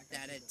think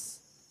that it's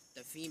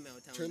the female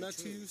telling Turn the that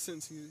to truth. you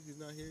since he's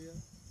not here yet.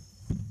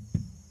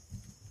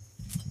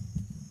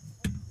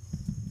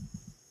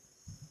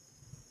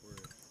 Word.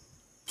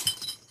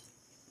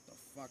 The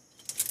fuck?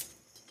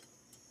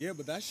 Yeah,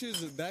 but that shit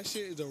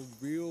is a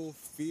real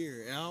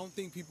fear, and I don't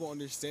think people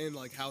understand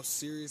like how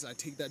serious I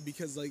take that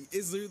because like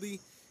it's literally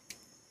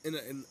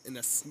in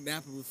a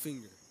snap of a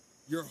finger,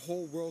 your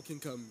whole world can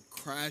come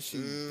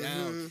crashing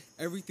down.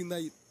 Everything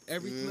that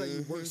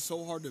you worked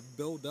so hard to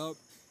build up,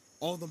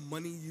 all the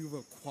money you've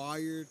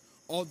acquired,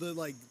 all the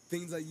like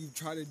things that you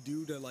try to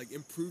do to like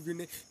improve your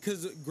name.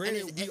 Because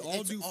granted, we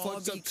all do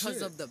fucked up because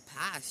shit. of the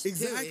past. too.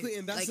 Exactly,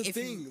 and that's Like, the if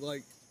you- thing.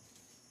 Like,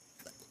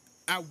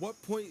 at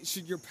what point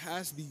should your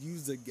past be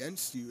used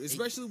against you?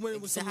 Especially when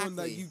it was someone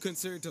that Exactly. you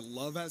considered to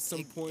love at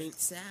some point.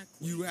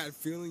 Exactly. You had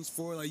feelings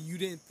for, like, you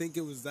didn't think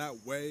it was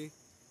that way.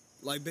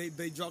 Like,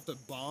 they dropped a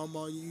bomb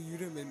on you. You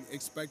didn't even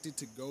expect it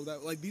to go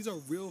that. Like, these are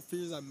real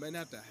fears that men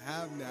have to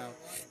have now.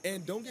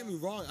 And don't get me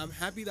wrong, I'm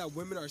happy that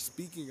women are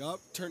speaking up.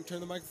 Turn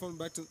the microphone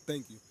back to.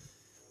 Thank you.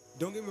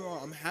 Don't get me wrong,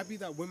 I'm happy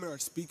that women are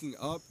speaking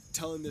up,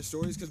 telling their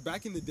stories. Because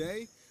back in the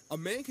day, a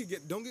man could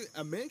get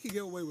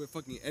away with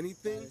fucking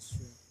anything. That is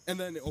true. And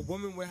then a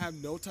woman would have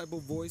no type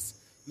of voice,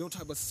 no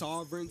type of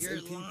sovereignty You're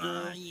in people.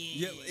 lying.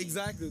 Yeah,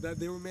 exactly. That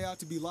they were made out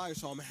to be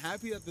liars. So I'm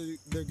happy that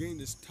they're getting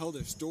to tell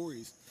their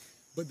stories.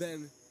 But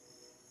then,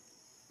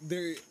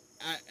 they're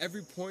at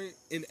every point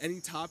in any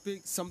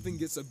topic, something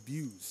gets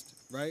abused,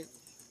 right?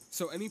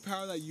 So any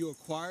power that you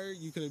acquire,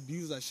 you can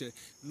abuse that shit.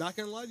 Not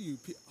gonna lie to you,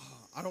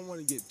 I don't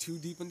want to get too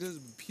deep into this,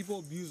 but people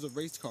abuse the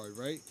race card,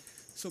 right?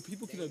 So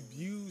people can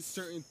abuse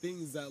certain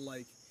things that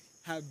like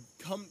have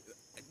come.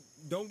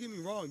 Don't get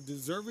me wrong,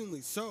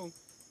 deservingly so,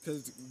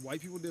 because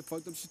white people did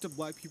fucked up shit to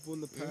black people in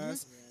the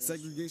past.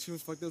 Segregation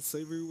was fucked up.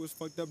 Slavery was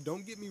fucked up.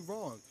 Don't get me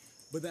wrong,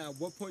 but then at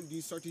what point do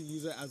you start to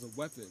use it as a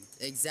weapon?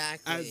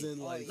 Exactly. As in,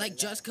 like, like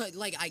just cause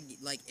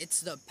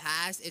it's the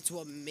past, it's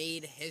what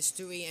made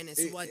history, and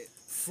it's what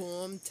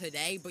formed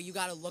today. But you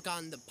gotta look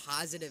on the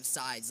positive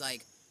sides.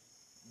 Like,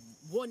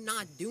 we're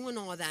not doing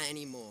all that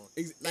anymore.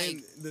 Like,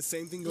 and the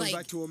same thing goes like-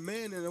 back to a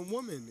man and a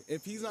woman.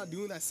 If he's not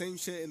doing that same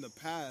shit in the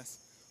past,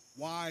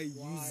 why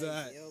use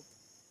that?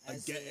 Yep.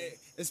 Again,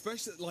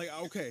 especially like,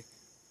 okay,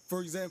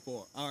 for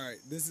example, all right,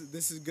 this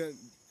is good.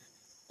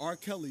 R.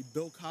 Kelly,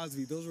 Bill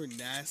Cosby, those were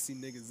nasty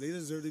niggas. They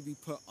deserve to be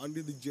put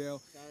under the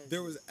jail.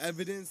 There was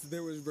evidence,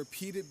 there was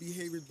repeated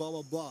behaviors, blah,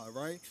 blah, blah,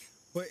 right?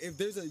 But if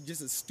there's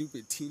just a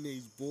stupid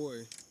teenage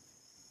boy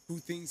who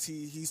thinks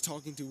he's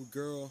talking to a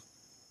girl,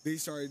 they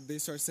start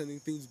sending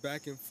things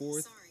back and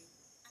forth. Sorry,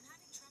 I'm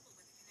having trouble with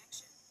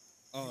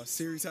the connection.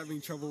 Siri's having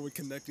trouble with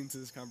connecting to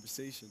this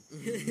conversation. But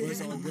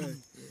it's all good.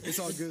 It's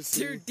all good, Too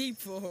Siri. deep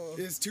for her.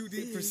 It's too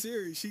deep for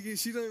Siri.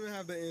 She don't even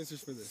have the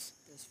answers for this.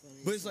 That's funny.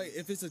 But it's like,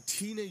 if it's a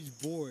teenage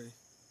boy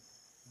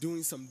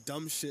doing some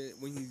dumb shit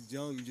when he's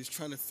young, just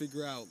trying to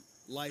figure out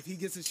life, he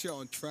gets his shit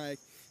on track.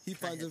 He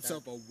finds hit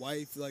himself a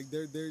wife. Like,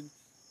 they're.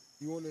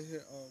 You want to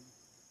hit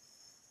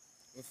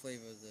What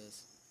flavor is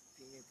this?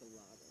 Pina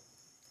colada.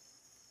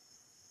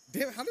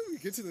 Damn, how did we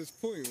get to this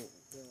point?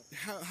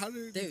 How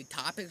did? Dude,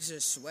 topics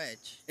just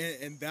switch.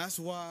 And that's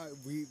why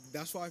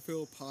I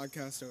feel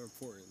podcasts are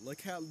important.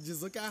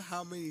 Look at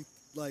how many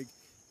like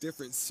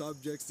different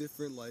subjects,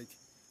 different like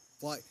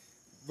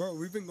bro,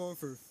 we've been going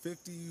for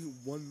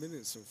 51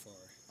 minutes so far.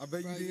 I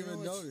bet Bro, you didn't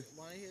even notice.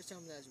 Want to hear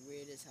something that's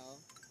weird as hell?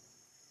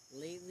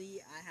 Lately,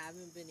 I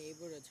haven't been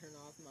able to turn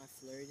off my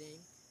flirting.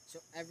 So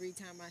every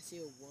time I see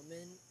a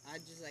woman, I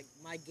just like,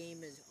 my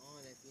game is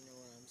on, if you know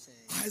what I'm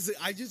saying.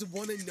 I just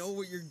want to know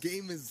what your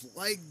game is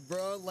like,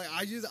 bro. Like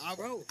I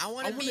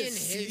want to be in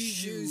see his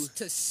shoes you.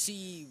 to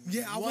see.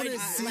 Yeah, I want to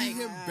see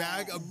him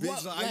bag a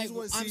bitch. Like, I just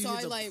want to see I'm sorry,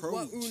 his like, approach.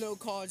 what Uno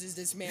cards is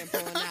this man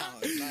pulling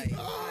out? Like,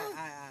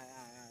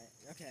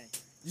 Okay.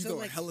 You So,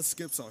 throwing like- hella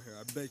skips on here,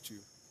 I bet you.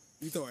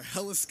 You throwing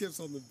hella skips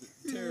on the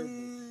terrible.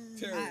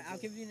 I'll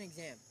give you an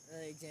example.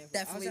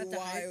 definitely I was at the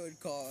hype- wild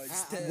cards.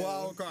 I- too.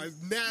 Wild cards,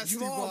 nasty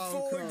Draw wild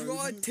four, cards.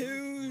 draw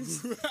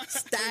twos,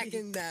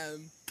 stacking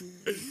them.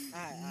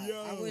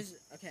 I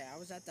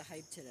was at the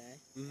hype today.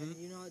 Mhm. And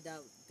you know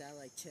that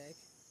like chick,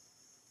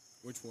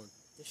 Which one?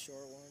 the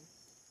short one,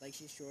 like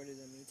she's shorter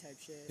than me type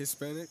shit.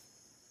 Hispanic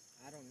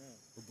I don't know.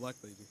 or black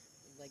lady?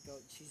 Like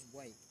she's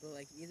white, but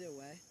like either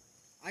way,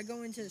 I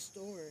go into the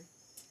store.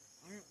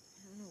 I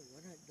don't know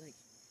what I like.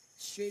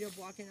 Straight up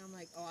walking, I'm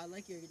like, oh, I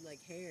like your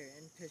like hair,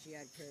 and because she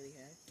had curly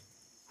hair,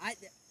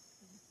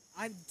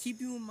 I keep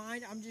you in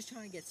mind. I'm just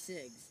trying to get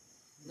cigs.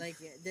 Like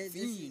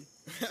Fiend.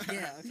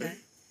 yeah, okay.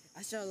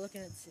 I started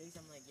looking at cigs.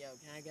 I'm like, yo,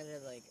 can I get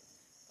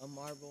a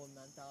Marlboro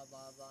menthol, blah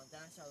blah. And then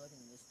I started looking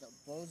at this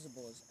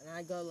disposables, and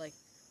I go like,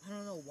 I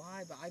don't know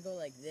why, but I go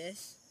like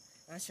this,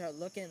 and I started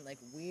looking like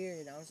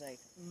weird. I was like,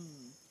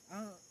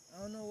 I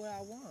don't know what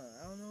I want.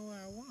 I don't know what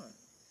I want.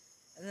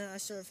 And then I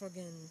started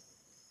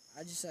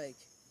I just like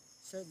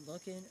started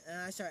looking,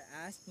 and I started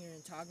asking her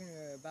and talking to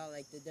her about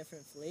like the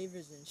different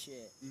flavors and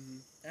shit.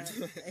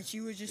 Mm-hmm. And she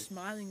was just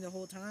smiling the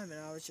whole time, and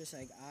I was just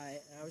like, I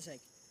was like,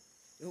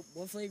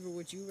 what flavor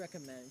would you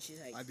recommend? She's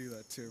like, I do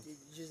that too.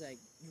 she's like,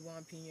 you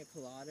want pina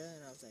colada?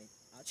 And I was like,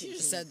 I'll She take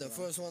just pina said the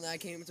colada. first one that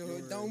came to her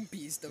Word. dome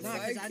piece. The No,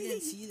 fuck? because I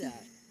didn't see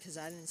that. Because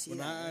I didn't see When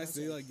that. I and asked, was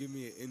they like give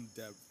me an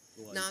in-depth.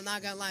 Like, Nah, I'm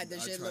not gonna lie.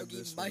 This I shit tried low-key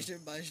this one.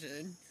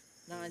 busting.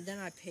 No, and then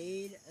I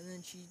paid, and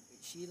then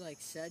she like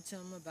said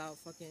something about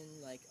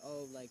fucking like,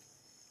 oh, like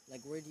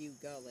where do you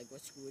go? Like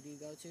what school do you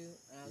go to?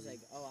 And I was like,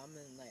 oh, I'm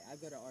in like I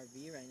go to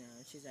RV right now.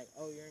 And she's like,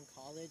 oh, you're in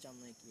college? I'm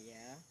like,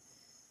 yeah.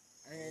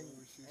 And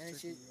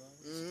she,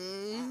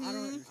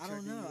 I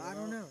don't know. I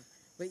don't know.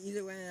 But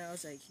either way, I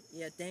was like,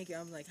 yeah, thank you.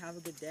 I'm like, have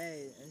a good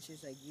day. And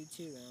she's like, you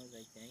too. And I was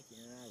like, thank you.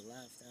 And I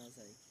left. And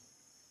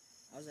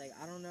I was like,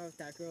 I don't know if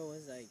that girl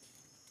was like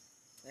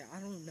I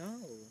don't know.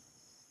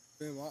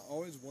 Fam, I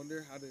always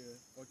wonder how to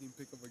fucking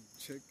pick up a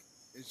chick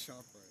in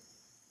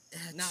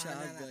ShopRite. Nah.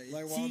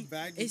 Like while See, I'm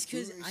bagging it's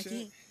because food and I shit.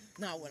 can't.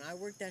 No, when I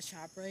worked at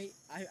ShopRite,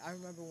 I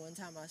remember one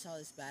time I saw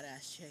this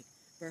badass chick,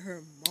 but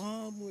her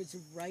mom was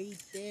right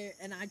there,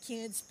 and I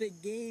can't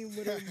spit game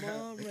with her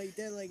mom right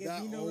there. Like, That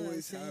if you know what I'm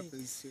always saying.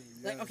 happens too.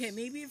 Like, yes. okay,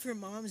 maybe if her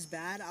mom's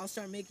bad, I'll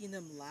start making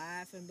them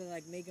laugh and be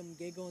like, make them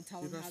giggle and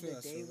tell You them how pass me the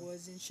that day soda?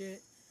 was and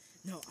shit.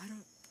 No, I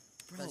don't.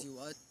 Bro, Cause you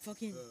what?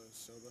 fucking.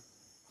 Soda.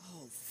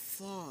 Oh,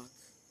 fuck.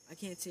 I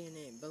can't say her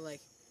name, but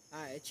like,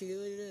 alright, a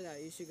cheerleader that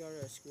used to go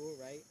to school,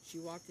 right? She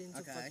walked into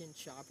Okay. fucking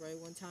ShopRite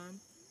one time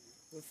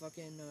with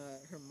fucking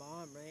her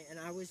mom, right? And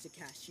I was the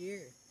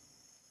cashier.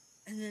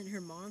 And then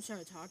her mom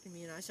started talking to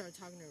me, and I started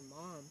talking to her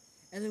mom.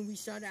 And then we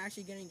started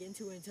actually getting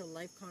into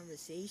life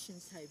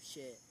conversations type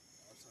shit.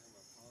 I was talking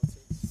about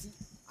politics. See,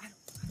 I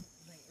don't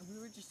like, and we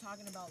were just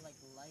talking about like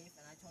life,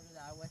 and I told her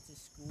that I went to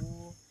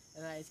school,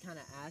 and that it's kind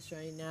of ass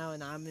right now,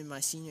 and I'm in my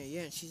senior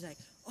year, and she's like,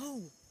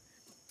 oh,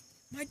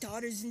 my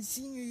daughter's in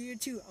senior year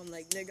too. I'm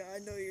like, nigga, I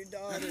know your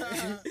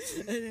daughter.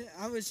 And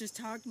I was just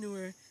talking to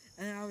her,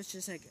 and I was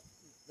just like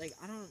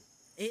I don't.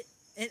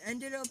 It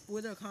ended up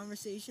with a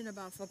conversation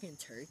about fucking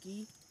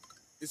Turkey.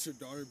 Is her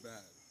daughter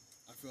bad?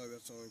 I feel like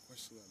that's the only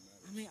question that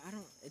matters. I mean, I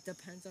don't. It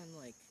depends on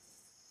like,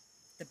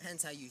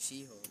 Depends how you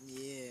see her.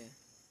 yeah.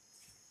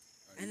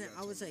 Alright, And you then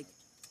gotta I was tell me like,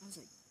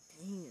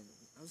 damn.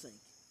 I was like,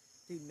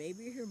 dude,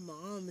 maybe her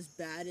mom's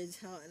bad as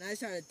hell. And I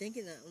started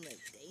thinking that. I'm like,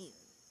 damn.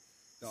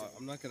 Dog,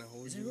 I'm not gonna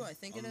hold Is you. it who I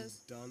think it I'm is?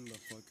 done the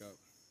fuck up.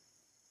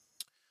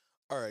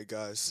 All right,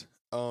 guys.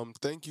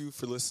 Thank you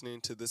for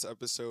listening to this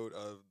episode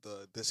of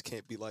the This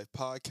Can't Be Life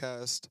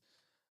podcast.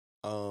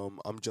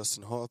 I'm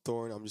Justin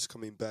Hawthorne. I'm just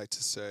coming back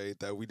to say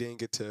that we didn't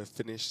get to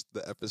finish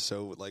the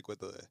episode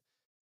with a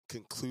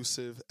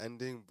conclusive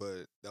ending,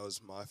 but that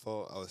was my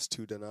fault. I was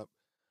too done up.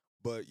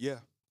 But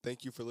yeah,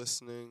 thank you for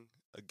listening.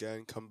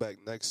 Again, come back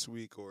next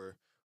week or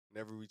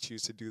whenever we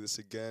choose to do this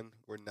again.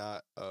 We're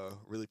not a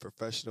really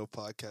professional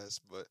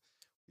podcast, but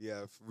we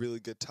have really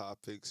good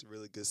topics,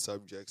 really good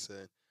subjects,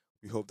 and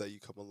we hope that you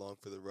come along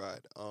for the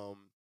ride.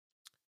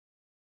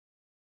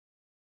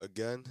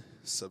 Again,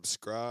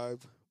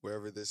 subscribe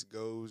wherever this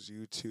goes,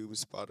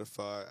 YouTube,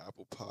 Spotify,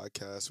 Apple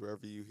Podcasts,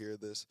 wherever you hear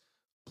this.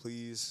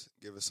 Please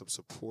give us some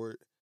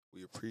support.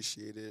 We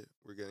appreciate it.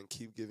 We're going to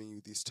keep giving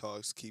you these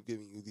talks, keep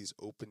giving you these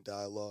open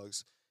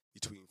dialogues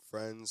between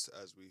friends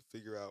as we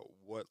figure out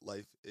what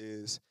life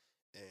is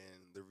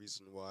and the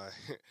reason why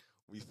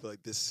we feel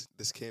like this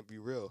can't be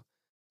real.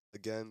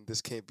 Again,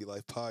 This Can't Be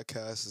Life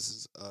podcast. This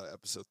is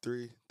episode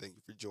 3. Thank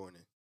you for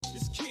joining.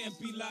 This can't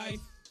be life.